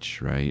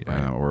reteach, right?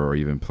 Or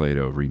even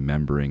Plato,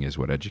 remembering is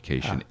what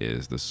education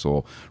is, the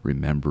soul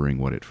remembering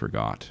what it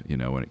forgot,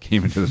 when it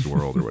came into this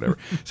world or whatever.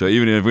 So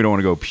even if we don't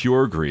want to go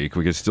pure Greek,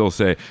 we could still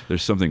say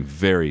there's something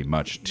very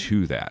much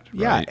to that.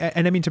 Right? Yeah,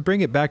 and I mean, to bring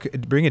it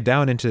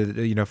down into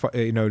to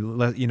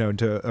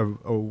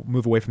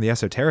move away from the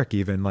esoteric,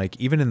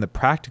 even in the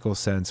practical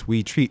sense,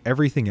 we treat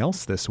everything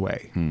else this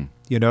way.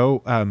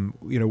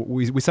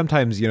 We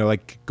sometimes,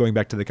 like going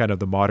back to the kind of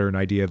the modern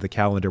idea of the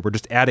calendar, we're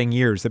just adding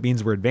years. That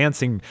means we're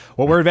advancing.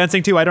 What we're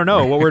advancing to, I don't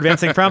know. What we're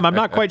advancing from, I'm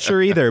not quite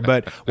sure either.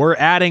 But we're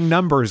adding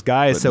numbers,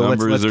 guys. But so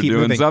numbers let's keep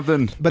doing moving.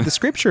 Something. But the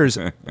Scriptures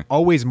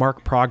always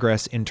mark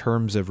progress in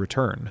terms of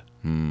return.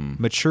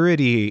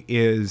 Maturity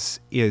is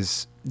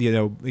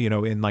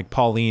in like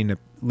Pauline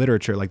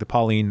literature, like the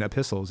Pauline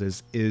epistles,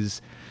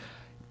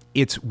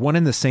 it's one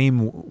and the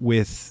same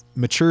with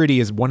maturity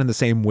is one and the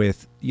same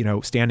with,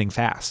 standing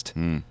fast,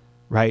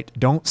 right?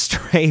 Don't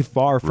stray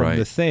far from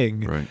the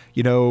thing,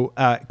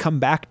 come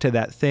back to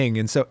that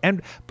thing.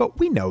 But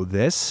we know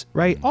this,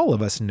 right? All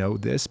of us know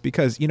this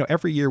because,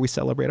 every year we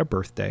celebrate a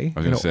birthday,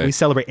 we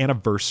celebrate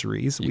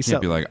anniversaries. You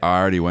can't be like, I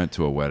already went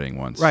to a wedding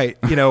once. Right.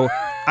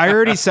 I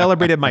already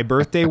celebrated my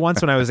birthday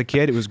once when I was a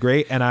kid. It was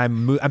great. And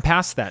I'm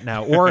past that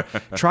now. Or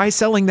try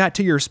selling that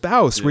to your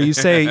spouse where you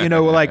say,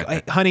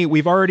 hey, honey,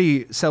 we've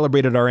already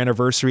celebrated our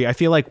anniversary. I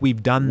feel like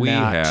we've done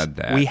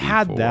that. We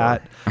had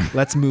that.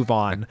 Let's move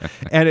on.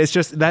 And it's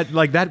just that,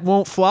 that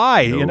won't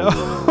fly,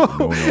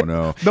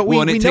 No. But we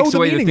it know takes the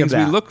away the meaning things of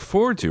that. we look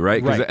forward to,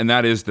 right? And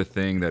that is the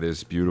thing that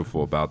is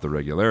beautiful about the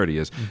regularity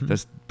is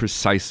that's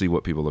precisely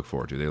what people look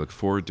forward to. They look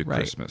forward to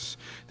Christmas.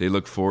 They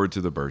look forward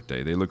to the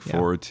birthday. They look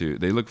forward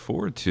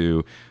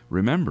to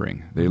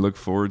remembering. They look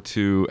forward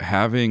to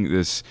having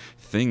this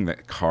thing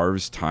that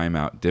carves time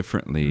out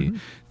differently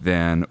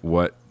than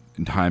what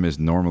time is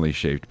normally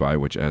shaped by,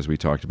 which, as we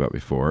talked about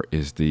before,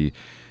 is the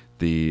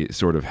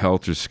sort of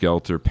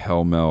helter-skelter,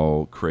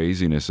 pell-mell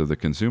craziness of the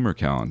consumer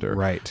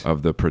calendar,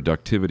 of the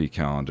productivity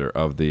calendar,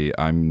 of the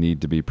I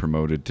need to be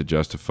promoted to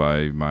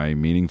justify my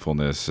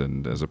meaningfulness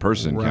and as a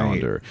person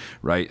calendar,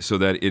 right? So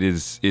that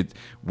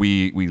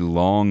we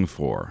long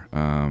for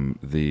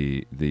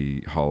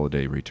the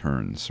holiday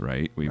returns,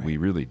 right? We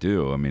really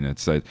do. I mean,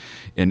 it's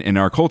in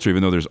our culture,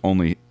 even though there's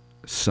only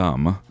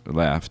some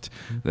left,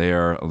 they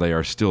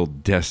are still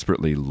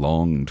desperately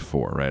longed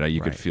for, right?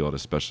 You could feel it,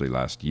 especially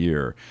last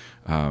year,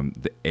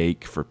 the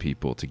ache for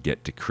people to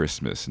get to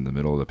Christmas in the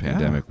middle of the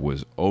pandemic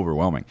was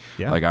overwhelming.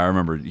 Yeah. Like I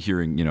remember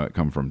hearing, it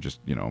come from just,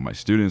 my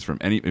students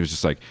it was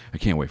just like, I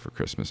can't wait for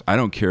Christmas. I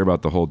don't care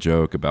about the whole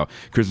joke about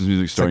Christmas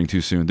music starting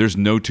too soon. There's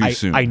no too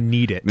soon. I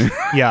need it.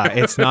 Yeah.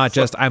 It's not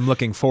just, I'm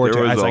looking forward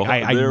to it. It's like,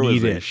 I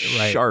need it.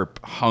 Right? Sharp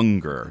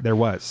hunger. There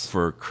was.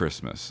 For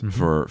Christmas,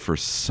 for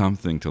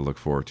something to look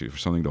forward to, for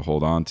something to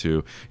hold on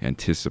to,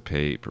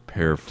 anticipate,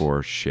 prepare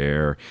for,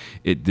 share.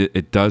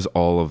 It does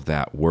all of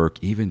that work,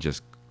 even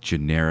just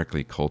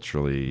generically,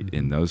 culturally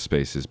in those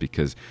spaces,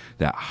 because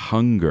that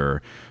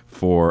hunger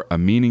for a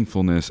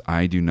meaningfulness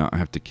I do not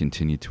have to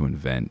continue to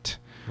invent,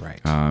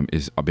 right,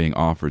 is being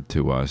offered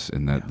to us,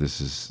 and that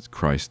this is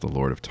Christ, the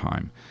Lord of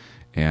time.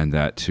 And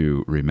that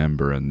to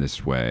remember in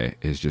this way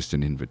is just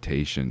an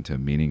invitation to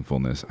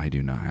meaningfulness I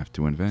do not have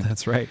to invent.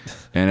 That's right.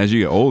 And as you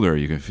get older,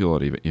 you can feel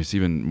it's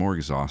even more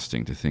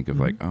exhausting to think of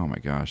like, oh my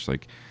gosh,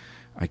 like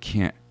it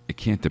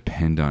can't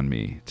depend on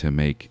me to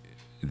make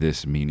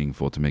this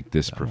meaningful, to make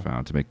this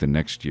profound, to make the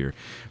next year.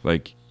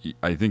 Like,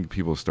 I think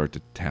people start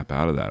to tap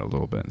out of that a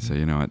little bit and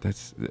say,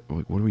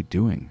 what are we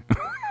doing?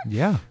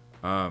 Yeah.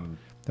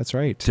 That's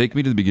right. Take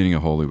me to the beginning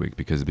of Holy Week,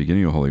 because the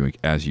beginning of Holy Week,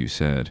 as you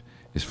said,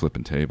 is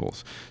flipping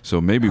tables. So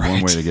maybe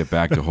one way to get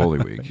back to Holy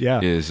Week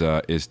is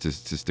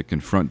to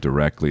confront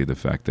directly the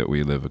fact that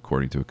we live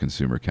according to a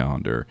consumer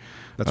calendar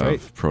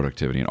of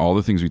productivity and all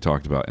the things we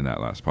talked about in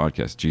that last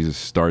podcast. Jesus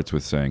starts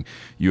with saying,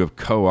 "You have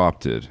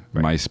co-opted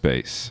my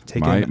space,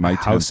 my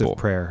house temple, of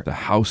prayer, the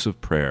house of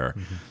prayer."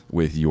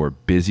 With your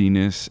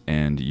busyness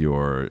and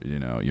your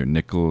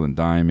nickel and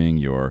diming,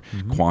 your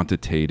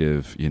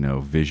quantitative,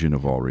 vision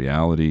of all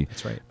reality.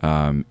 That's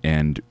right.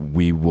 And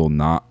we will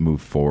not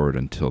move forward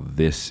until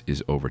this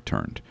is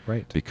overturned.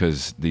 Right.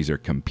 Because these are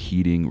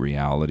competing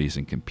realities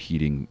and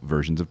competing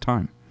versions of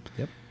time.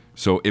 Yep.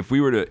 So if we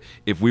were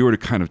to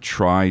kind of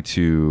try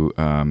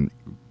to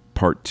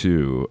part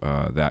two,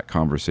 that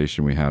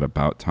conversation we had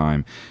about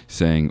time,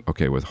 saying,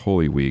 okay, with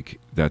Holy Week,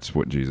 that's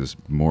what Jesus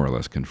more or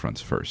less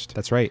confronts first.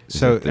 That's right.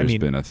 So there's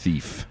been a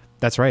thief.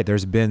 That's right.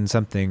 There's been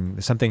something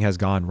has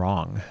gone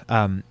wrong.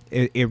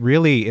 It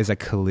really is a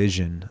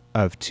collision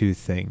of two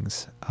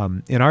things.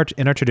 In our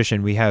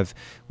tradition, we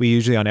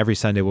usually on every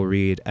Sunday we'll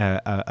read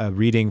a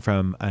reading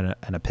from an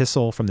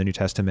epistle from the New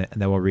Testament,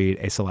 and then we'll read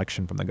a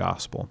selection from the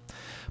Gospel.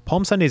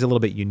 Palm Sunday is a little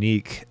bit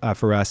unique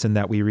for us in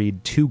that we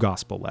read two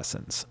Gospel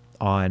lessons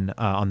on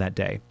that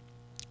day.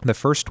 The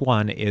first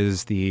one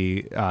is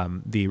the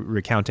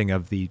recounting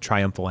of the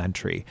triumphal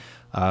entry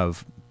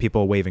of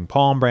people waving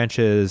palm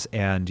branches,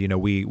 and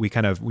we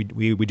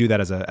do that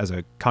as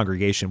a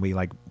congregation. We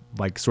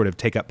like sort of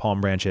take up palm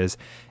branches,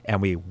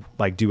 and we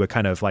like do a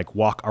kind of like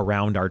walk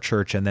around our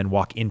church and then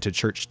walk into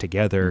church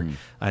together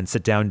and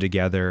sit down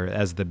together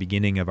as the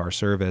beginning of our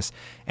service.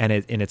 And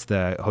it's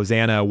the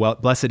Hosanna, well,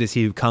 blessed is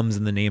he who comes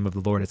in the name of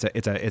the Lord.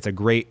 It's a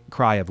great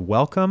cry of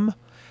welcome,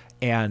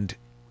 and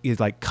is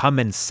like, come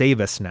and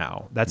save us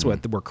now. That's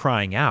what we're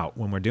crying out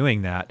when we're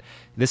doing that.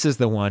 This is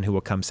the one who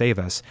will come save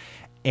us.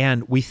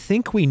 And we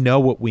think we know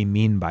what we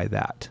mean by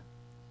that.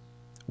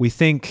 We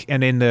think,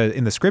 and in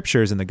the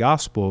scriptures, in the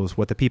Gospels,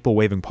 what the people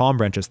waving palm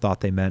branches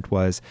thought they meant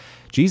was,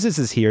 Jesus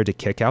is here to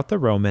kick out the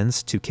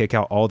Romans, to kick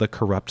out all the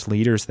corrupt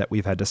leaders that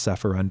we've had to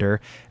suffer under,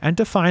 and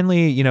to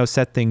finally,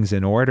 set things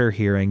in order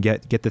here and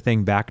get the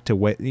thing back to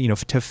what,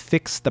 to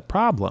fix the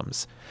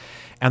problems.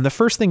 And the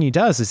first thing he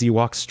does is he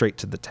walks straight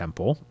to the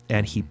temple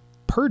and he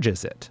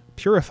purges it,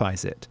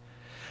 purifies it.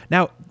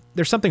 Now,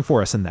 there's something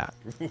for us in that.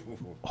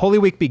 Holy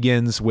Week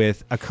begins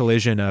with a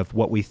collision of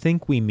what we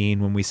think we mean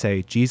when we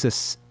say,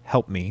 Jesus,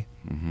 help me,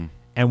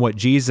 and what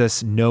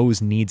Jesus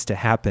knows needs to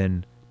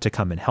happen to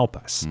come and help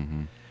us.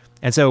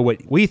 And so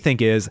what we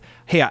think is,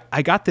 hey,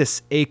 I got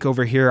this ache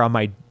over here on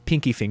my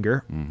pinky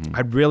finger.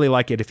 I'd really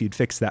like it if you'd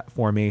fix that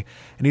for me.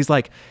 And he's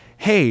like,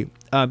 hey,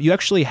 you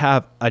actually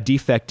have a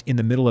defect in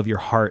the middle of your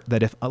heart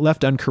that if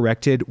left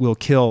uncorrected will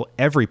kill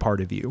every part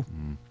of you.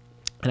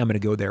 And I'm going to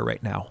go there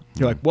right now.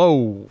 You're like,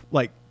 whoa,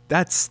 like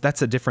that's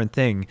a different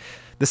thing.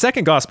 The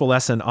second gospel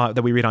lesson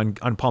that we read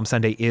on Palm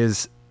Sunday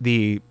is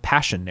the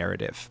Passion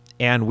narrative.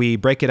 And we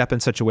break it up in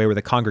such a way where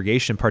the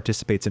congregation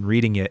participates in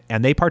reading it,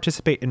 and they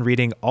participate in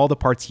reading all the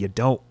parts you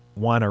don't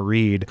want to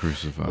read,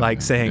 crucify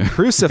him. Saying,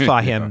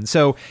 crucify him.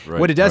 So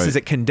what it does is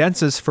it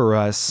condenses for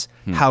us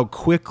how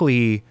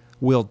quickly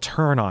we'll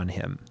turn on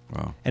him.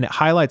 Wow. And it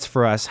highlights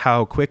for us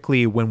how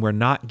quickly, when we're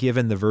not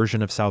given the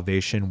version of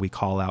salvation we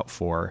call out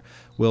for,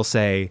 we'll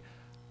say,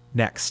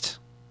 next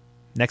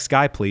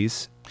guy,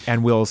 please.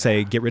 And we'll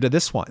say, get rid of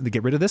this one,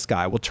 get rid of this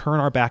guy. We'll turn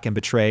our back and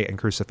betray and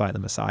crucify the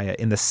Messiah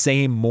in the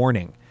same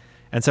morning.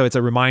 And so it's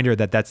a reminder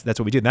that that's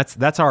what we do.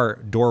 That's our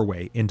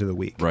doorway into the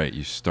week. Right.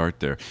 You start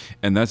there.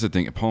 And that's the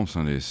thing. Palm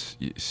Sunday is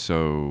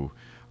so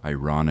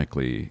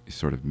ironically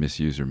sort of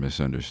misused or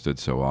misunderstood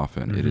so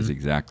often. It is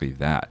exactly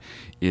that.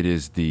 It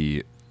is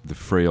the the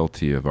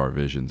frailty of our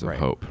visions of Right.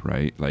 hope,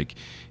 right? Like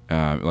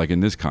in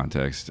this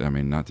context, I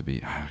mean, not to be,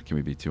 can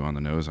we be too on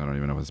the nose? I don't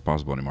even know if it's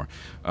possible anymore.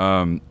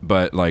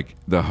 But like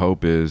the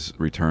hope is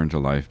return to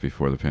life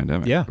before the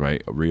pandemic, Yeah.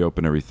 right?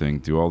 Reopen everything,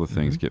 do all the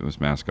things, get this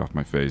mask off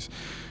my face.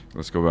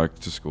 Let's go back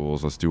to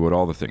schools. Let's do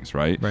all the things,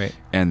 right? Right.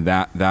 And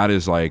that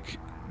is like,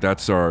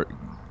 that's our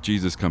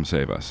Jesus come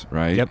save us,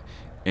 right? Yep.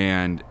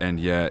 And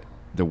yet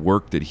the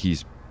work that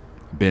he's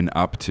been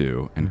up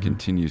to and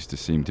continues to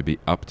seem to be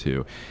up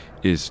to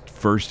is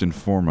first and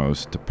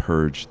foremost to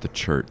purge the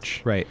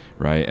church. Right.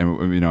 Right.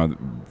 And, you know,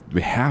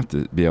 we have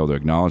to be able to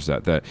acknowledge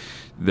that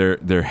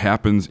there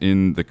happens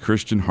in the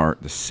Christian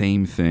heart the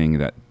same thing,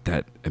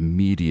 that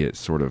immediate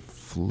sort of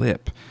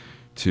flip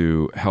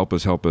to help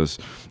us.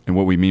 And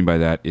what we mean by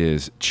that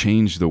is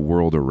change the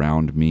world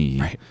around me,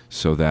 Right.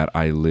 so that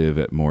I live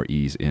at more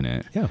ease in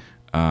it. Yeah.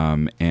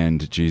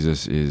 And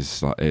Jesus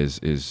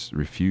is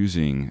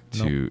refusing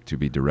to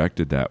be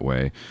directed that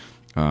way,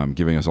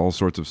 giving us all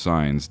sorts of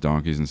signs,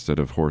 donkeys instead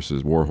of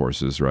horses, war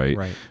horses, right?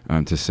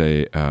 Right. To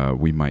say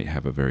we might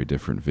have a very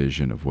different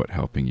vision of what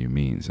helping you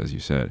means, as you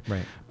said.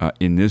 Right.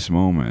 In this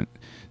moment,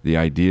 the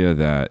idea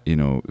that, you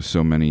know,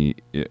 so many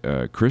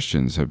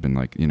Christians have been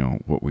like, you know,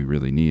 what we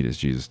really need is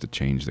Jesus to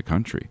change the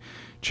country,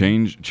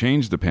 change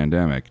the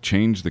pandemic,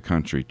 change the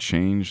country,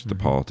 change the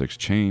politics,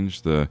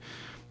 change the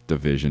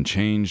division,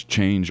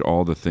 change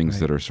all the things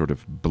Right. that are sort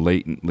of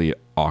blatantly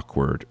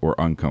awkward or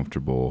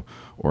uncomfortable,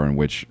 or in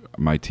which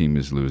my team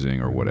is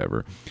losing or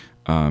whatever.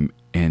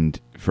 And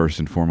first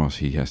and foremost,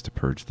 he has to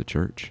purge the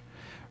church.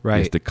 Right. He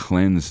has to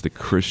cleanse the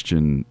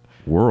Christian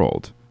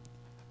world.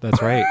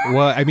 That's right.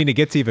 Well, I mean, it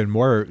gets even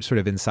more sort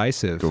of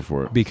incisive. Go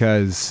for it.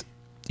 Because,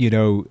 in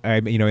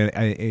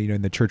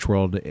the church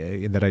world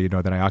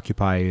that I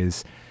occupy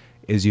is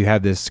you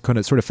have this kind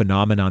of sort of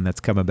phenomenon that's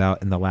come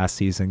about in the last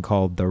season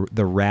called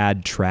the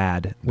rad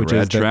trad, which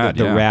is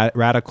the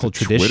radical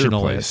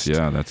traditionalist.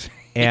 Yeah, that's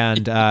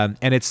and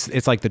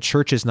it's like the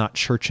church is not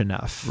church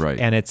enough, right?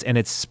 And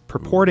it's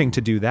purporting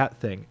to do that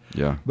thing.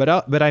 Yeah.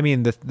 But I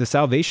mean, the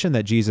salvation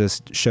that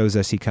Jesus shows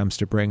us he comes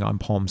to bring on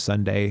Palm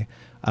Sunday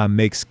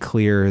makes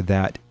clear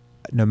that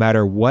no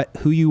matter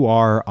who you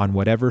are on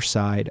whatever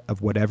side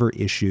of whatever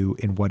issue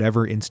in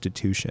whatever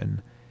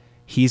institution,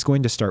 he's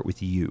going to start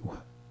with you.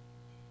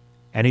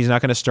 And he's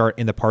not going to start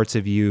in the parts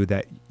of you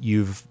that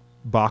you've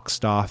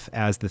boxed off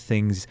as the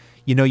things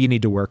you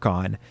need to work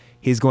on.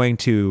 He's going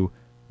to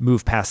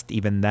move past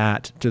even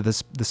that to the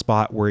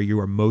spot where you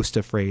are most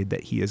afraid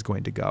that he is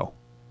going to go.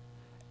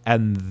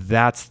 And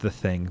that's the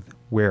thing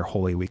where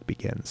Holy Week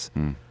begins.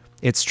 Palm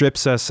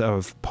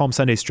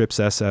Sunday strips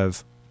us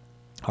of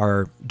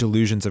our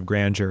delusions of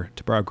grandeur,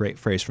 to borrow a great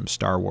phrase from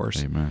Star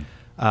Wars. Amen.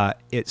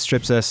 It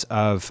strips us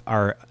of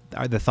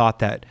the thought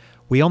that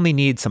we only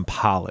need some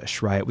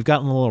polish, right? We've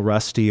gotten a little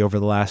rusty over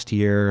the last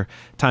year.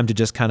 Time to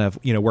just kind of,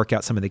 work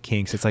out some of the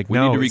kinks. It's like, we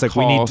need to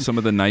recall some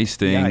of the nice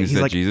things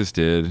that Jesus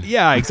did.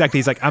 Yeah, exactly.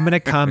 He's like, I'm going to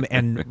come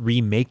and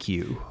remake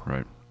you.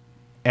 Right.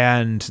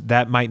 And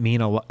that might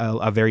mean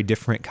a very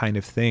different kind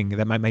of thing.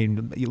 That might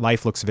mean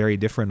life looks very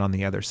different on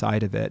the other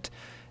side of it.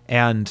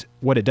 And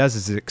what it does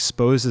is it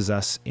exposes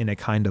us in a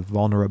kind of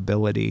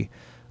vulnerability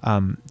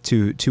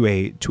to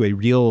a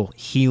real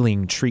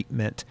healing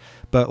treatment.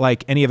 But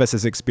like any of us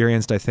has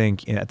experienced, I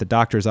think, at the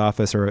doctor's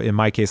office, or in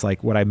my case,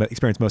 like what I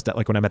experience most at,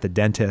 like when I'm at the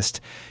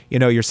dentist,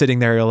 you're sitting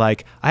there, you're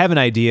like, I have an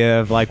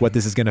idea of like what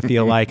this is going to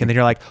feel like. And then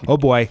you're like, oh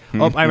boy.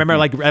 Oh, I remember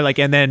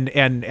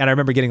and I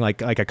remember getting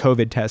like a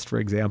COVID test, for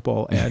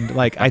example. And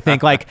like, I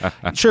think like,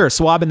 sure,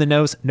 swab in the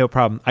nose, no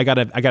problem. I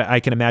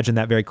can imagine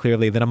that very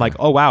clearly. Then I'm like,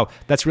 oh wow,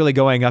 that's really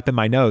going up in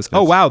my nose.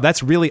 Oh wow,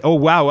 that's really, oh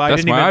wow. I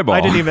didn't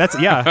even,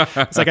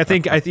 it's like, I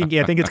think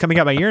it's coming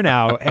out my ear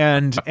now.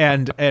 And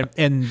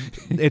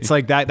it's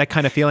like that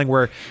kind of feeling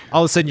where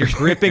all of a sudden you're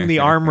gripping the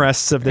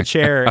armrests of the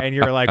chair and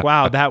you're like,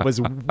 wow, that was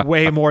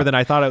way more than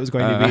I thought it was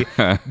going to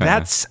be.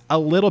 That's a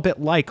little bit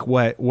like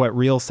what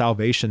real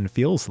salvation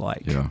feels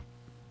like. Yeah.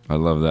 I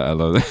love that.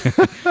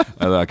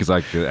 Because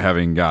like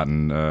having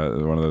gotten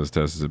one of those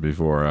tests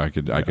before, I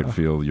could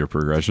feel your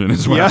progression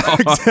as well. Yeah,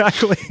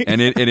 exactly.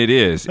 and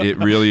it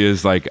really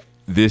is like,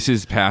 this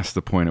is past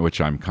the point at which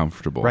I'm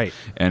comfortable. Right.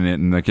 And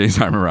in the case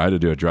I remember I had to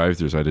do a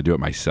drive-through, so I had to do it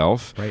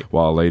myself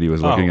while a lady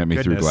was looking at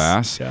me through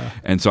glass. Yeah.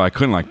 And so I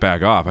couldn't like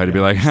back off. I had to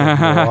be like,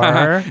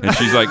 and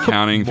she's like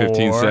counting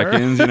 15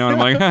 seconds, and I'm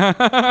like,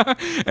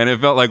 and it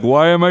felt like,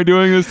 why am I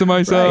doing this to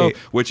myself? Right.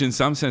 Which in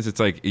some sense, it's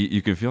like,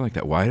 you can feel like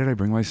that. Why did I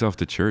bring myself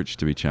to church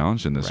to be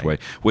challenged in this way?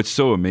 What's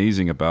so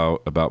amazing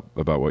about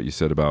what you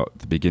said about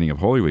the beginning of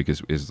Holy Week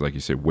is like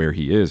you said, where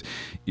he is.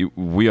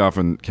 We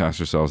often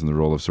cast ourselves in the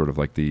role of sort of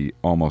like the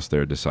almost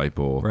their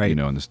disciple,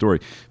 in the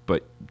story.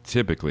 But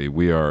typically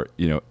we are,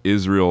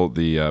 Israel,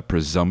 the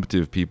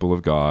presumptive people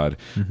of God,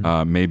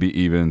 maybe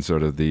even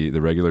sort of the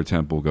regular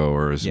temple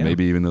goers,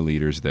 maybe even the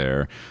leaders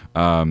there,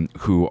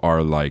 who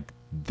are like,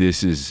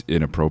 this is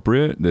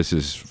inappropriate. This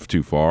is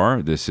too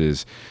far. This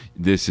is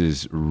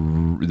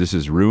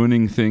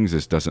ruining things.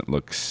 This doesn't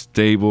look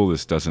stable.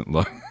 This doesn't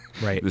look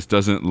This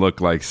doesn't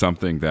look like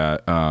something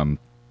that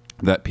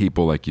that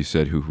people, like you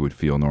said, who would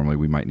feel normally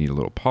we might need a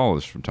little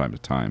polish from time to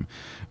time,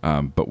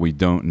 but we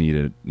don't need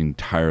an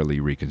entirely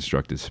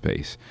reconstructed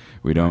space.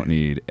 We don't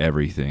need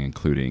everything,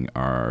 including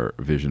our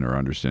vision or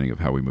understanding of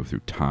how we move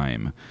through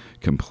time,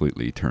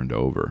 completely turned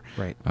over.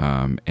 Right.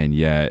 And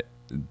yet,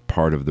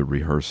 part of the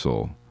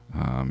rehearsal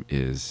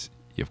is,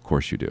 of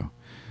course you do,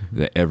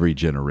 that every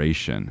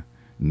generation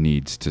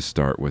needs to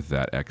start with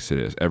that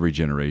exodus. Every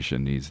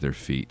generation needs their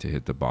feet to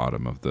hit the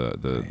bottom of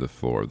the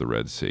floor of the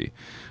Red Sea.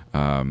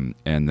 And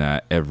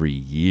that every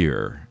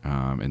year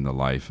in the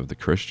life of the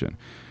Christian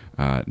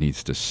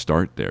needs to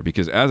start there.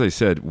 Because as I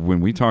said, when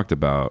we talked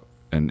about,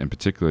 and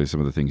particularly some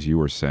of the things you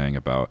were saying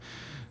about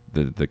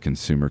the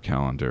consumer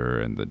calendar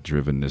and the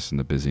drivenness and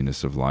the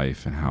busyness of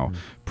life and how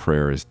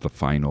prayer is the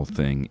final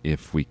thing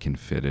if we can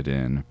fit it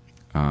in.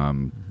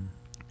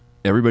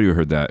 Everybody who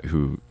heard that,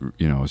 who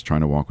was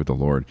trying to walk with the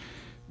Lord,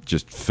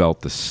 just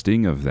felt the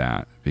sting of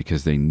that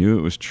because they knew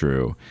it was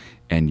true,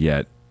 and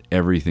yet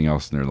everything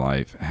else in their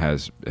life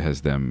has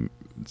them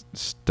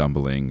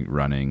stumbling,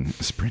 running,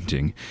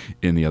 sprinting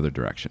in the other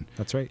direction.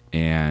 That's right.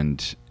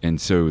 And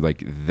so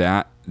like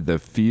that, the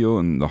feel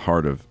in the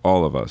heart of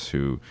all of us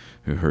who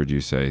heard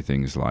you say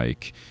things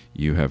like,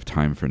 you have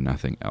time for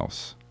nothing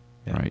else,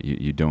 right?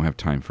 You don't have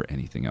time for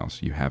anything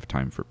else. You have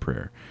time for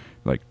prayer.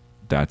 Like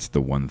that's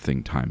the one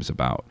thing time's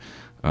about.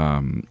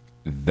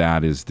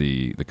 That is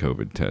the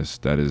COVID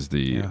test. That is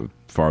the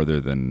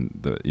farther than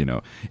the,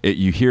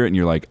 you hear it and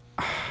you're like,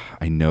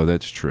 I know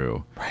that's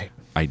true. Right.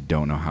 I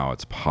don't know how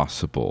it's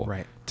possible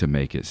Right. to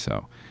make it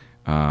so.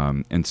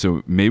 And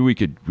so maybe we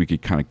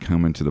could kind of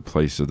come into the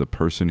place of the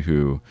person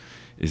who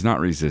is not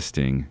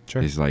resisting,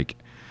 is like,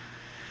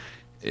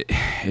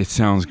 it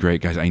sounds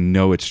great, guys. I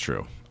know it's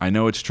true.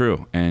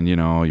 And,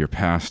 your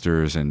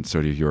pastors and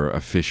sort of you're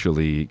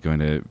officially going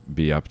to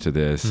be up to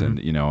this and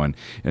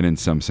in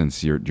some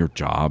sense your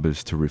job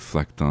is to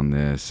reflect on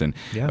this and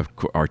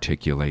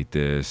articulate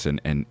this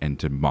and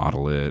to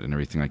model it and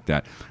everything like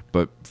that.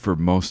 But for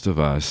most of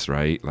us,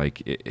 right,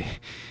 like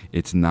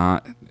it's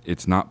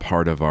not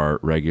part of our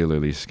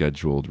regularly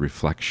scheduled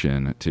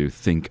reflection to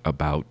think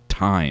about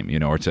time,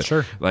 or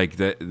to like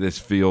that. This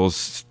feels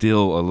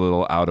still a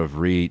little out of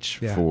reach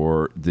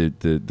for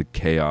the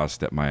chaos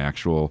that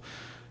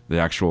the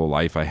actual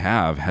life I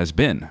have has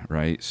been,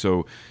 right?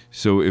 So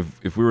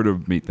if we were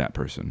to meet that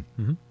person,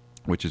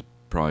 which is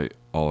probably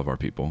all of our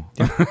people,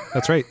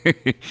 that's right,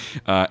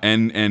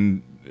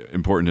 and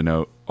important to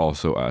note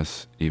also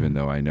us, even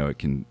though I know it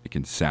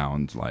can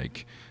sound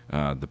like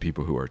the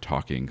people who are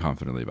talking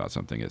confidently about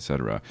something,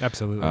 etc.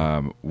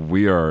 Absolutely.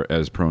 We are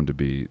as prone to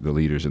be the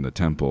leaders in the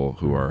temple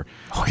who are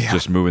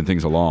just moving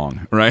things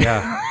along, right?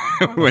 Yeah.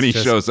 When he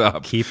shows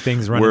up, keep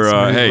things running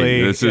smoothly.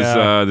 Hey, this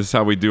is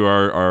how we do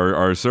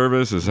our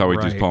service. This is how we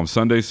do Palm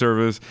Sunday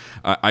service.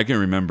 I can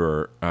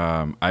remember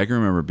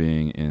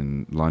being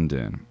in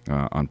London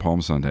on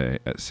Palm Sunday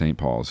at St.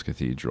 Paul's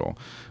Cathedral.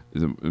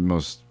 The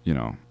most,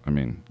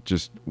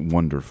 just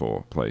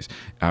wonderful place.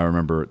 I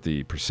remember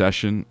the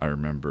procession. I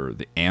remember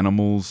the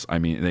animals. I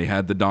mean, they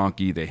had the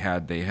donkey. They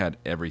had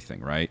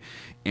everything, right?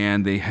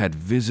 And they had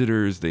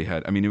visitors.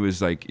 it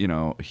was like,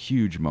 a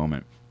huge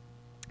moment.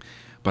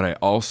 But I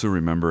also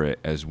remember it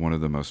as one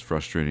of the most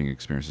frustrating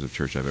experiences of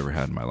church I've ever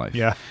had in my life.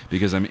 Yeah.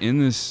 Because I'm in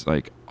this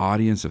like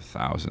audience of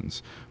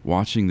thousands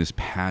watching this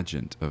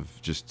pageant of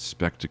just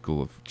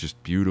spectacle of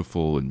just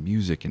beautiful and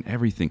music and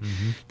everything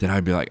that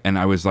I'd be like, and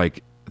I was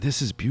like,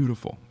 this is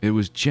beautiful. It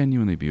was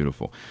genuinely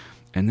beautiful.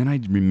 And then I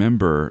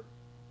remember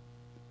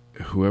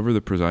whoever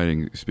the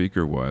presiding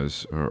speaker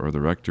was or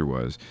the rector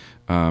was,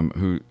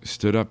 who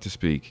stood up to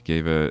speak,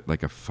 gave a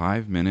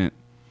 5-minute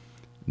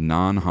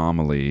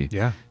non-homily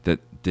that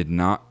did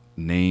not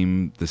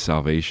name the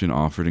salvation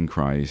offered in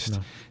Christ,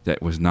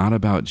 that was not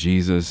about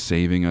Jesus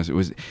saving us.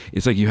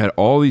 It's like you had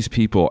all these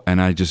people,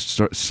 and I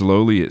just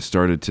slowly it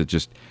started to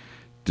just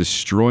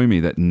destroy me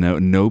that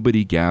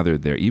nobody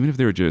gathered there, even if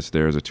they were just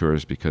there as a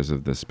tourist because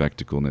of the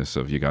spectacleness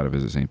of you got to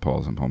visit St.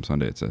 Paul's on Palm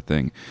Sunday. It's a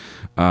thing.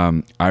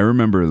 I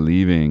remember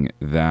leaving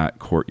that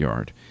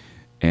courtyard,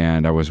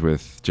 and I was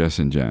with Jess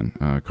and Jen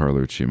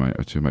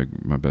Carlucci, two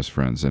of my best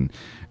friends, and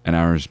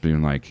I was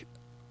being like,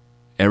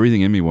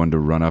 everything in me wanted to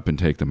run up and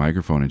take the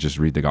microphone and just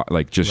read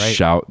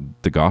shout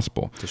the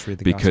gospel. Just read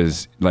the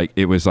because gospel.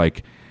 It was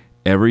like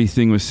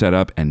everything was set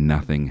up and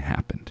nothing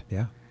happened.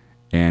 Yeah.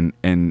 And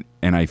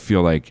I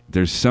feel like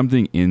there's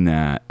something in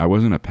that. I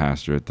wasn't a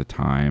pastor at the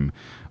time.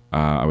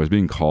 I was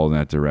being called in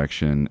that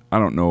direction. I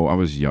don't know. I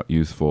was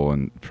youthful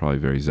and probably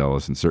very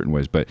zealous in certain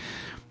ways, but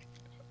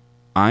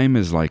I'm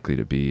as likely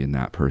to be in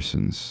that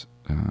person's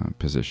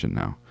position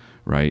now.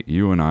 Right?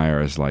 You and I are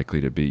as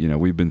likely to be,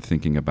 we've been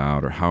thinking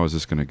about, or how is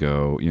this going to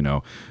go,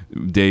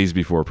 days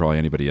before probably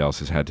anybody else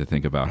has had to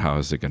think about how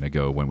is it going to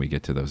go when we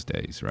get to those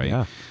days, right?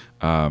 Yeah.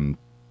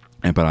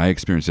 But I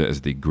experienced it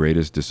as the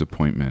greatest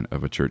disappointment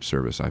of a church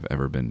service I've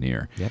ever been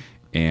near. Yep.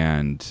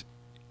 And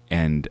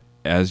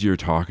as you're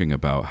talking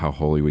about how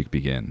Holy Week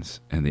begins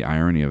and the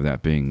irony of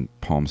that being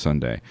Palm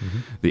Sunday,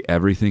 the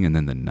everything and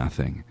then the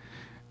nothing.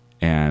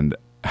 And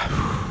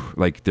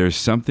like there's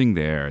something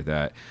there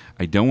that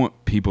I don't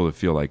want people to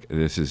feel like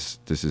this is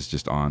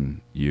just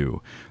on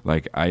you.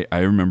 Like I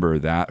remember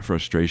that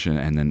frustration,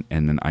 and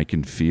then I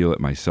can feel it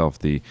myself,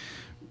 the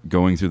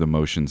going through the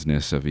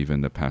motionsness of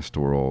even the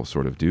pastoral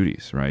sort of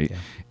duties, right? Yeah.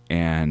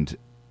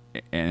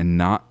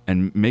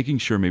 And making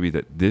sure maybe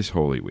that this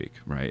Holy Week,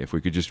 right, if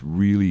we could just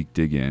really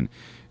dig in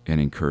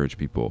and encourage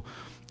people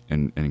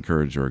and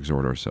encourage or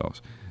exhort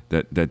ourselves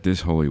that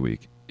this Holy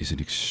Week is an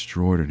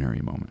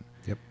extraordinary moment.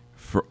 Yep.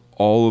 For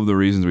all of the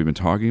reasons we've been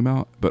talking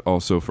about, but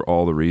also for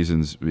all the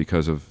reasons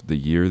because of the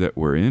year that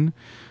we're in.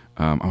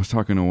 I was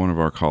talking to one of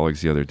our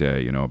colleagues the other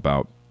day,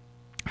 about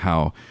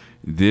how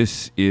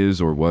this is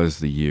or was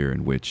the year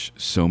in which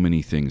so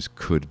many things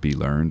could be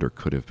learned or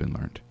could have been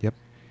learned. Yep.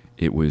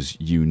 It was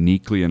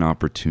uniquely an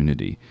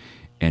opportunity,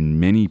 and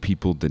many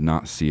people did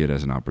not see it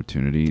as an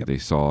opportunity. Yep. They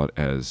saw it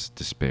as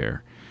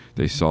despair.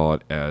 They saw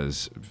it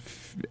as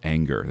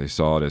anger. They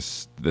saw it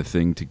as the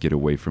thing to get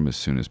away from as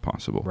soon as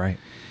possible. Right.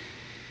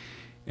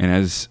 And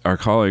as our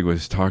colleague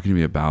was talking to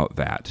me about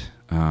that,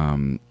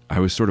 I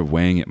was sort of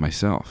weighing it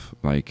myself,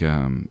 like,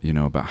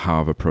 about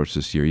how I've approached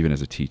this year, even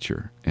as a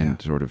teacher,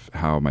 and sort of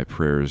how my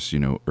prayers,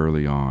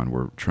 early on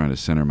were trying to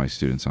center my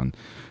students on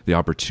the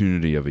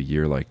opportunity of a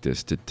year like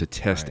this to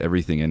test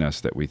everything in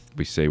us that we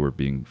say we're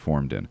being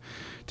formed in,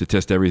 to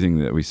test everything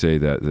that we say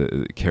that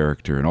the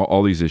character and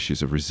all these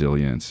issues of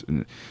resilience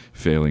and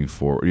failing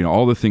forward,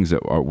 all the things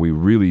that we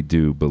really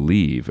do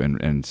believe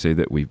and say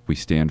that we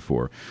stand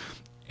for.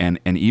 And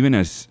even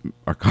as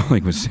our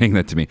colleague was saying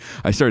that to me,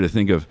 I started to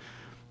think of,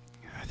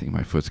 I think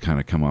my foot's kind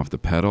of come off the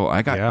pedal.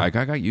 I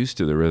got used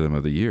to the rhythm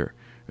of the year.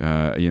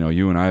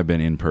 You and I have been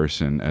in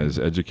person as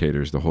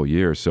educators the whole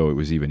year, so it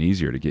was even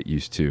easier to get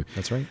used to.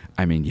 That's right.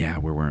 I mean,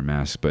 we're wearing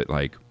masks, but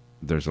like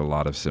there's a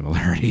lot of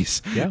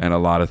similarities and a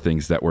lot of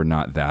things that were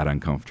not that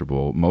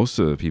uncomfortable. Most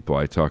of the people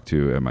I talk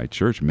to at my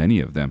church,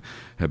 many of them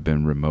have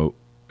been remote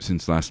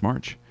since last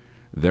March.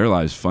 Their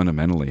lives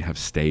fundamentally have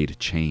stayed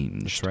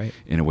changed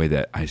in a way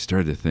that I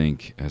started to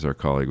think, as our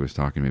colleague was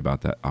talking to me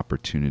about that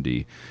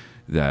opportunity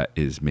that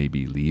is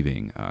maybe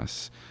leaving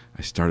us,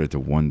 I started to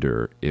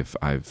wonder if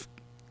I've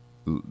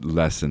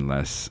less and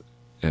less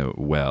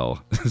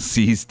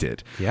seized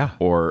it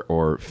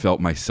or felt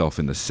myself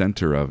in the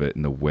center of it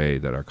in the way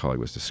that our colleague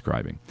was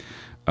describing.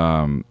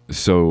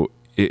 So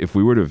if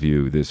we were to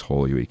view this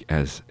Holy Week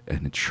as a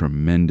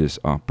tremendous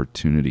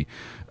opportunity,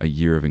 a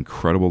year of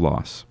incredible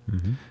loss,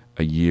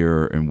 a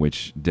year in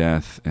which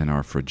death and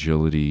our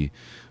fragility,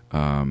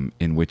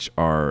 in which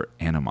our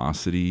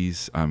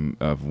animosities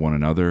of one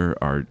another,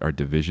 our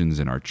divisions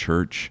in our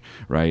church,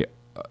 right?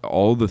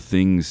 All the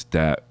things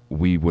that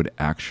we would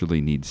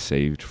actually need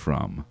saved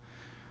from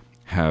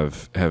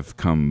have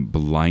come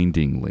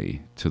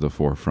blindingly to the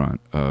forefront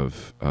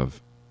of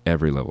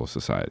every level of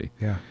society.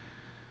 Yeah.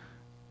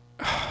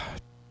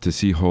 To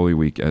see Holy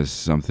Week as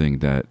something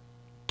that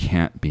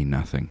can't be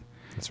nothing.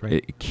 That's right.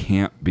 It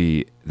can't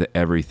be the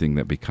everything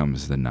that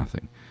becomes the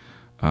nothing.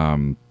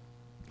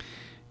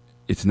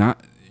 It's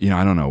not,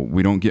 I don't know.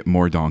 We don't get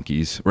more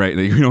donkeys, right?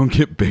 We don't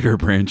get bigger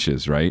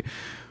branches, right?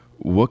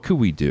 What could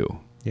we do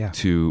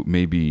to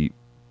maybe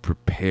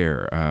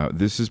prepare?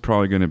 This is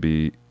probably going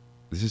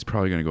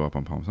to go up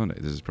on Palm Sunday.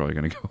 This is probably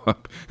going to go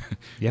up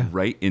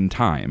right in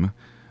time,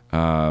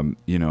 to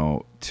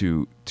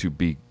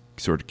be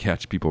sort of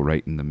catch people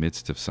right in the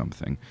midst of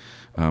something.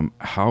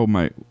 How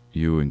might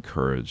you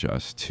encourage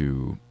us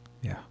to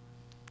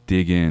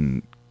dig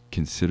in,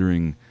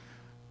 considering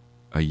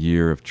a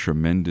year of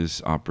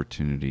tremendous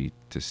opportunity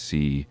to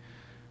see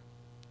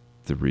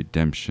the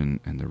redemption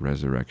and the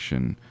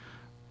resurrection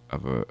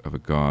of a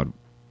God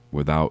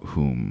without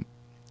whom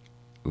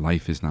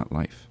life is not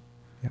life?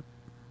 Yep.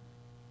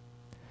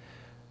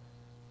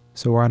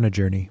 So we're on a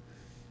journey.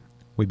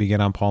 We begin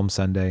on Palm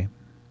Sunday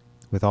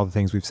with all the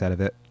things we've said of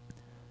it.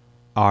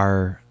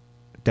 Our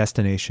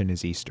destination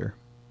is Easter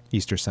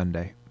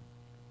Sunday.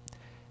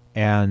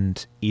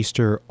 And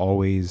Easter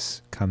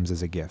always comes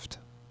as a gift.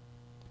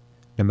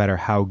 No matter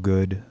how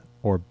good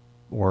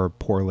or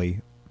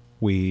poorly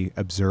we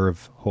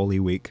observe Holy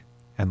Week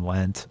and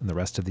Lent and the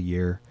rest of the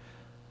year,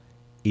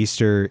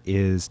 Easter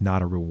is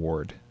not a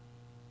reward.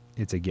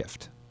 It's a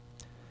gift.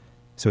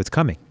 So it's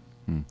coming.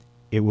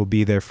 It will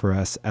be there for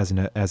us as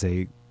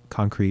a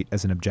concrete,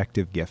 as an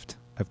objective gift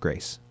of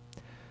grace.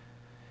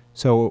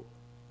 So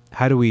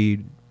how do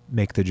we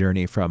make the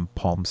journey from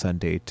Palm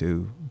Sunday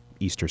to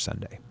Easter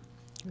Sunday?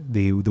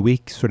 The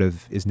week sort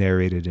of is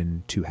narrated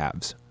in two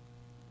halves,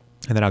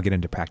 and then I'll get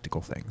into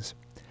practical things.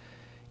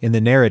 In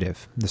the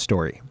narrative, the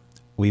story,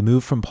 we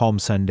move from Palm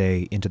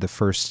Sunday into the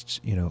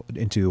first,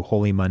 into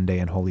Holy Monday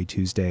and Holy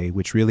Tuesday,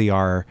 which really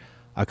are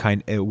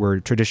where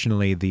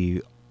traditionally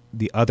the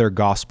other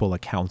gospel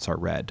accounts are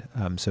read.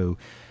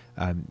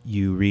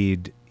 You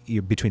read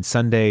between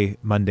Sunday,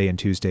 Monday, and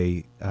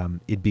Tuesday.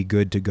 It'd be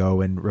good to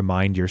go and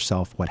remind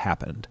yourself what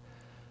happened.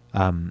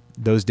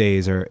 Those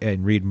days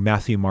and read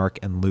Matthew, Mark,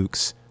 and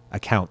Luke's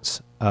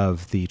accounts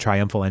of the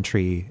triumphal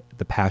entry,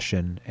 the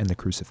Passion, and the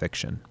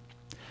crucifixion.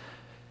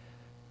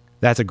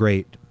 That's a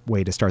great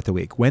way to start the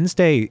week.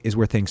 Wednesday is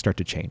where things start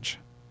to change.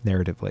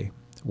 narratively.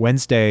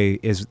 Wednesday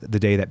is the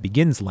day that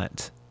begins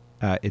Lent.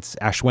 It's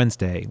Ash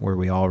Wednesday, where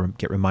we all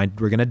get reminded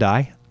we're going to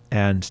die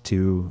and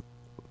to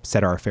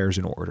set our affairs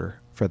in order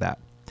for that.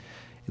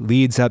 It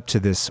leads up to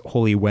this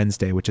Holy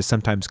Wednesday, which is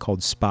sometimes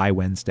called Spy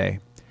Wednesday.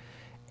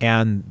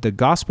 And the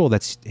gospel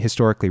that's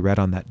historically read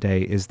on that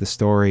day is the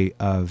story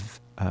of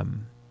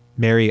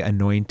Mary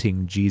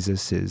anointing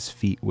Jesus's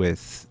feet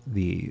with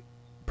the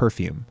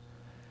perfume,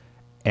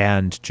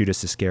 and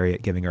Judas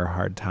Iscariot giving her a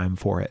hard time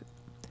for it.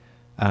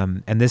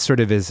 And this sort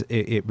of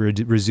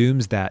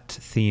resumes that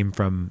theme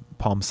from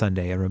Palm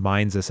Sunday and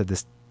reminds us of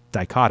this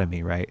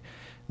dichotomy, right?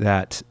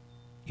 That,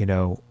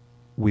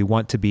 we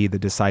want to be the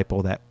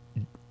disciple that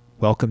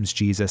welcomes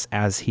Jesus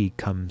as he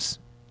comes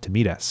to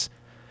meet us.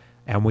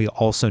 And we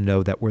also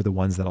know that we're the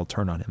ones that'll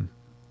turn on him.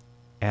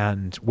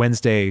 And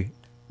Wednesday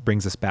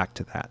brings us back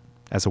to that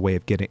as a way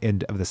of getting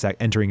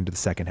entering into the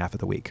second half of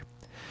the week.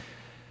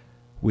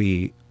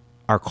 We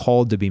are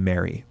called to be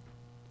Mary,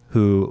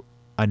 who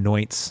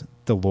anoints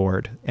the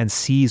Lord and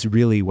sees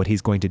really what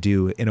he's going to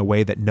do in a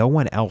way that no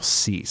one else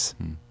sees.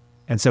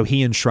 And so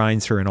he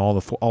enshrines her in all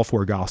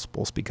four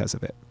gospels because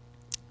of it.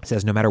 It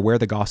says, no matter where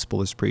the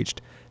gospel is preached,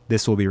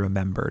 this will be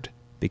remembered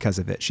because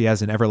of it. She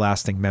has an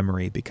everlasting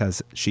memory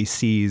because she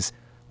sees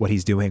what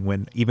he's doing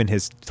when even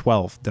his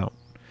 12 don't.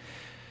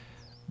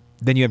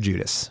 Then you have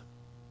Judas,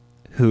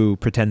 who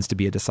pretends to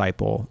be a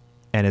disciple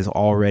and is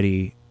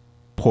already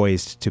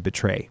poised to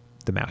betray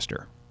the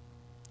master.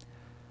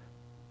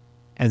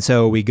 And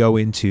so we go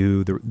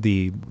into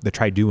the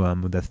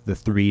Triduum, the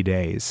 3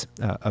 days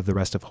of the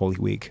rest of Holy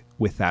Week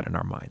with that in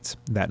our minds,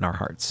 that in our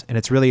hearts. And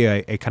it's really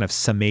a kind of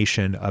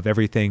summation of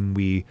everything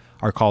we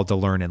are called to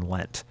learn in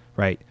Lent,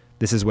 right?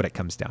 This is what it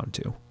comes down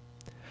to.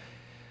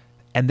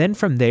 And then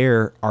from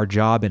there, our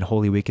job in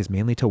Holy Week is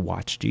mainly to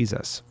watch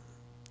Jesus.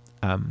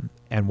 And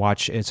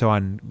so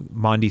on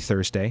Maundy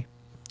Thursday,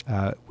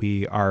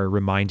 we are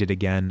reminded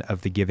again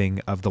of the giving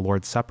of the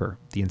Lord's Supper,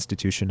 the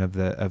institution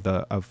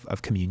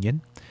of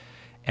communion.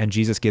 And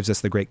Jesus gives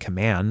us the great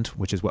command,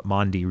 which is what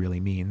Maundy really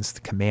means, the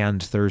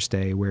command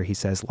Thursday, where he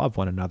says, love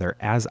one another.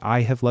 As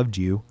I have loved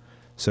you,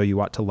 so you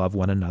ought to love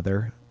one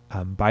another.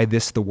 By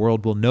this, the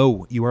world will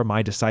know you are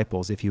my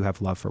disciples if you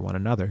have love for one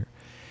another.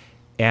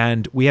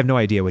 And we have no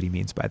idea what he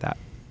means by that,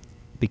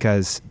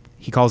 because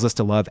he calls us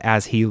to love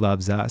as he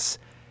loves us.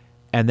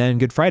 And then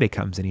Good Friday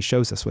comes and he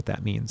shows us what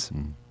that means.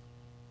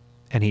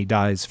 And he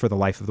dies for the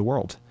life of the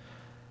world.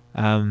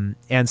 And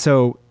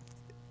so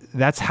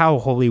that's how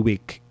Holy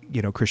Week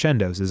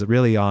crescendos, is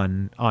really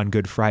on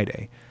Good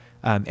Friday.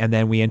 And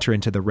then we enter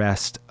into the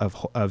rest of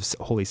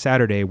Holy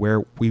Saturday,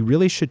 where we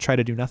really should try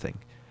to do nothing.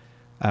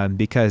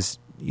 Because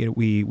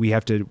we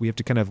have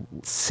to kind of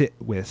sit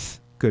with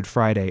Good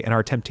Friday, and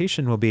our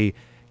temptation will be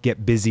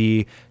get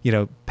busy,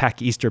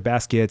 pack Easter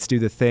baskets, do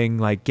the thing,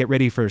 like get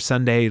ready for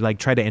Sunday, like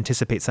try to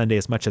anticipate Sunday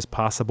as much as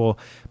possible.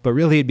 But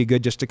really it'd be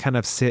good just to kind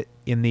of sit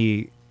in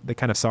the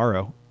kind of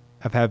sorrow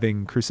of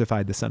having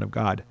crucified the Son of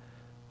God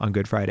on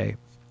Good Friday.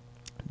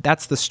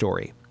 That's the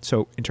story.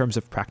 So in terms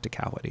of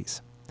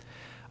practicalities,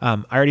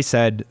 I already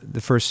said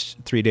the first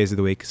 3 days of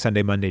the week,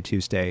 Sunday, Monday,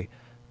 Tuesday,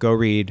 go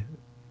read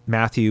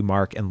Matthew,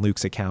 Mark, and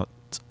Luke's account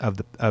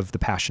of the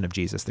Passion of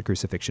Jesus, the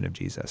crucifixion of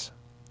Jesus.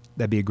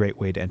 That'd be a great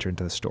way to enter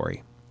into the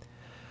story.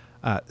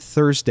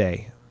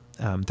 Thursday,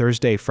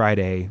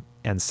 Friday,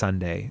 and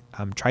Sunday,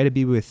 try to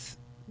be with,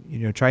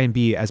 try and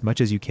be as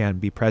much as you can,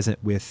 be present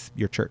with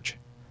your church.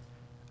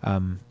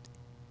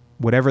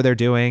 Whatever they're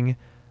doing,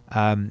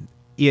 and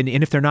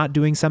if they're not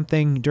doing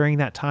something during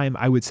that time,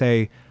 I would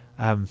say,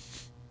 think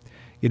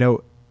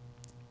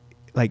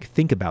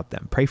about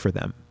them, pray for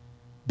them,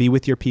 be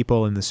with your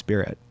people in the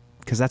Spirit,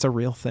 because that's a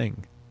real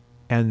thing.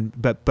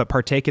 But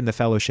partake in the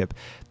fellowship.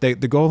 The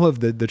goal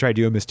of the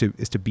Triduum is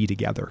to be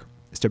together.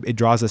 It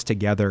draws us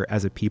together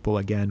as a people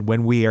again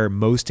when we are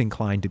most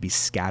inclined to be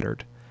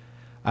scattered,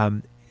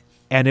 and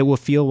it will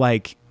feel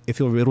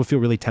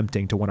really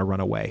tempting to want to run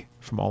away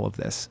from all of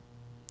this.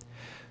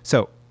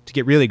 So to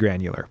get really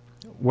granular,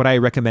 what I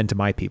recommend to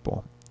my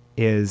people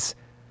is,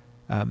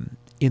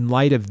 in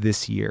light of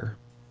this year,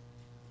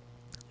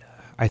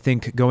 I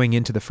think going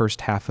into the first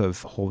half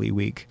of Holy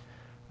Week,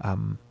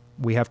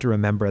 we have to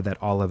remember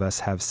that all of us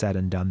have said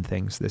and done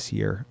things this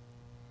year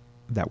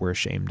that we're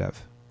ashamed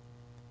of.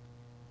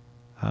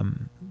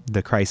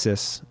 The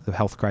crisis, the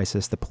health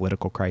crisis, the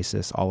political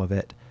crisis, all of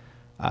it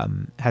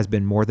has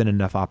been more than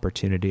enough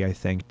opportunity, I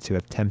think, to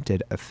have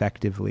tempted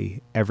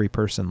effectively every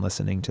person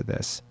listening to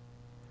this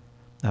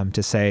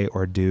to say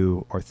or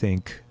do or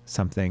think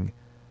something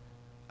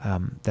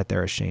that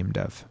they're ashamed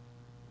of.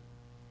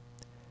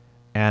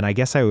 And I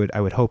guess I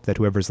would hope that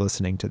whoever's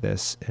listening to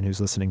this and who's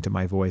listening to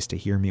my voice to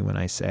hear me when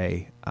I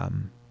say,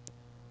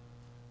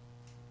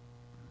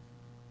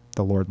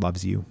 the Lord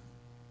loves you.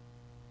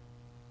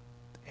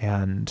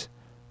 And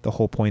the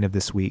whole point of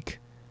this week,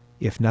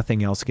 if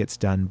nothing else gets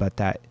done, but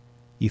that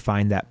you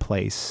find that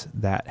place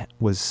that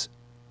was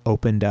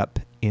opened up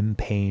in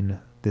pain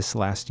this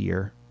last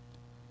year,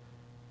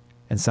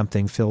 and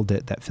something filled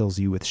it that fills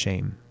you with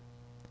shame.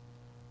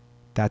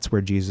 That's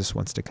where Jesus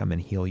wants to come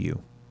and heal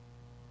you.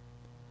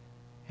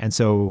 And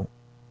so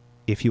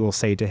if you will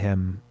say to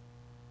him,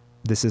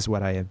 "This is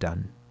what I have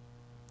done.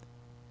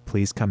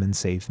 Please come and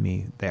save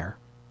me there,"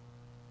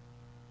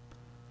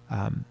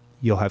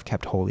 you'll have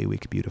kept Holy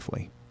Week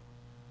beautifully.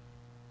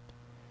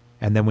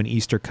 And then when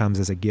Easter comes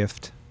as a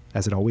gift,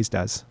 as it always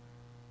does,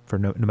 for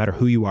no matter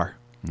who you are,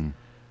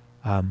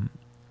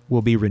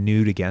 we'll be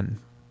renewed again,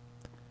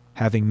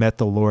 having met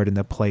the Lord in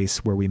the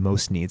place where we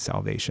most need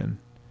salvation,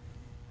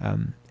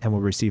 and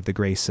we'll receive the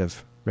grace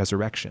of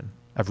resurrection,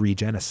 of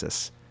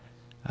regenesis,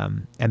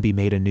 and be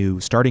made anew,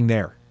 starting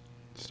there.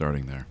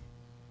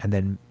 And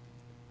then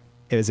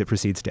as it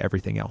proceeds to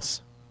everything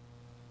else.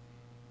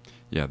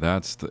 Yeah,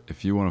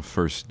 if you want a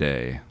first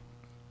day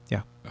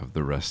of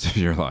the rest of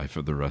your life,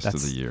 of the rest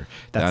of the year,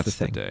 that's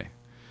the day.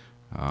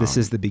 This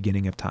is the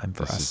beginning of time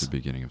for us. This is the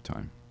beginning of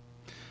time.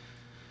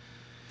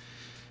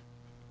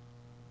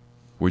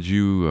 Would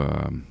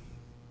you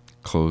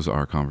close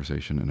our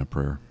conversation in a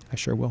prayer? I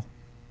sure will.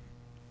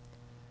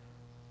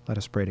 Let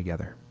us pray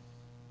together.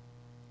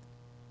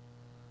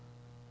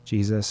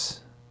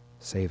 Jesus,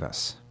 save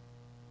us.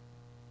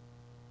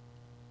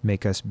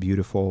 Make us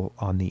beautiful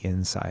on the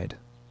inside.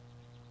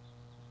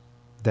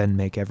 Then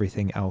make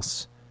everything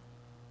else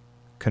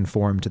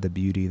conform to the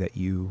beauty that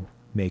you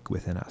make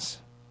within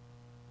us.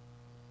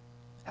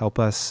 Help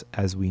us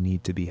as we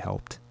need to be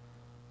helped,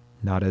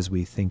 not as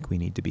we think we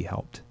need to be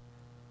helped.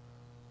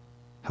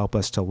 Help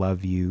us to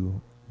love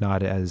you,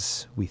 not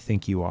as we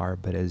think you are,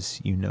 but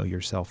as you know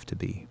yourself to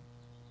be.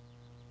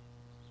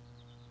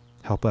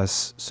 Help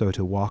us so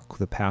to walk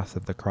the path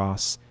of the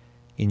cross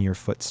in your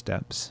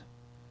footsteps,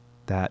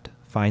 that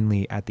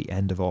finally at the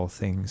end of all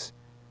things,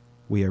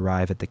 we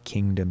arrive at the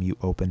kingdom you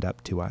opened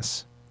up to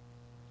us.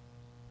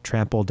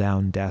 Trample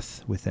down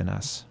death within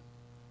us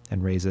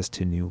and raise us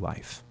to new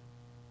life.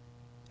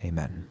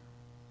 Amen.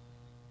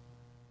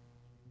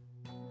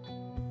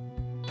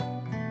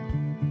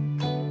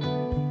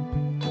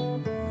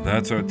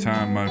 That's our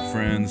time, my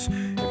friends.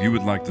 If you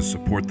would like to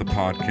support the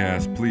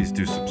podcast, please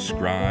do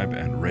subscribe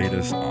and rate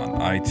us on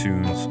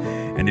iTunes.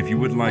 And if you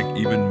would like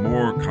even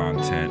more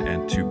content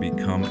and to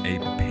become a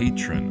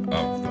patron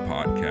of the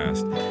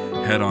podcast,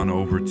 head on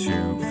over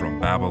to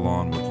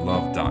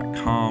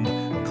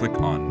FromBabylonWithLove.com,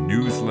 click on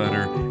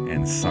newsletter,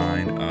 and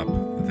sign up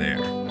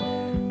there.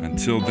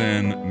 Until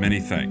then, many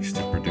thanks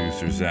to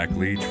producer Zach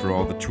Leach for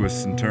all the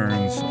twists and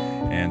turns,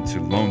 and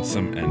to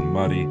Lonesome and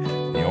Muddy,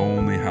 the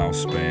only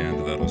house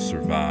band that'll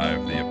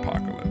survive the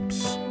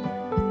apocalypse.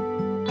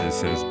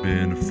 This has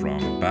been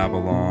From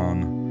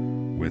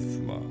Babylon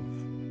with Love.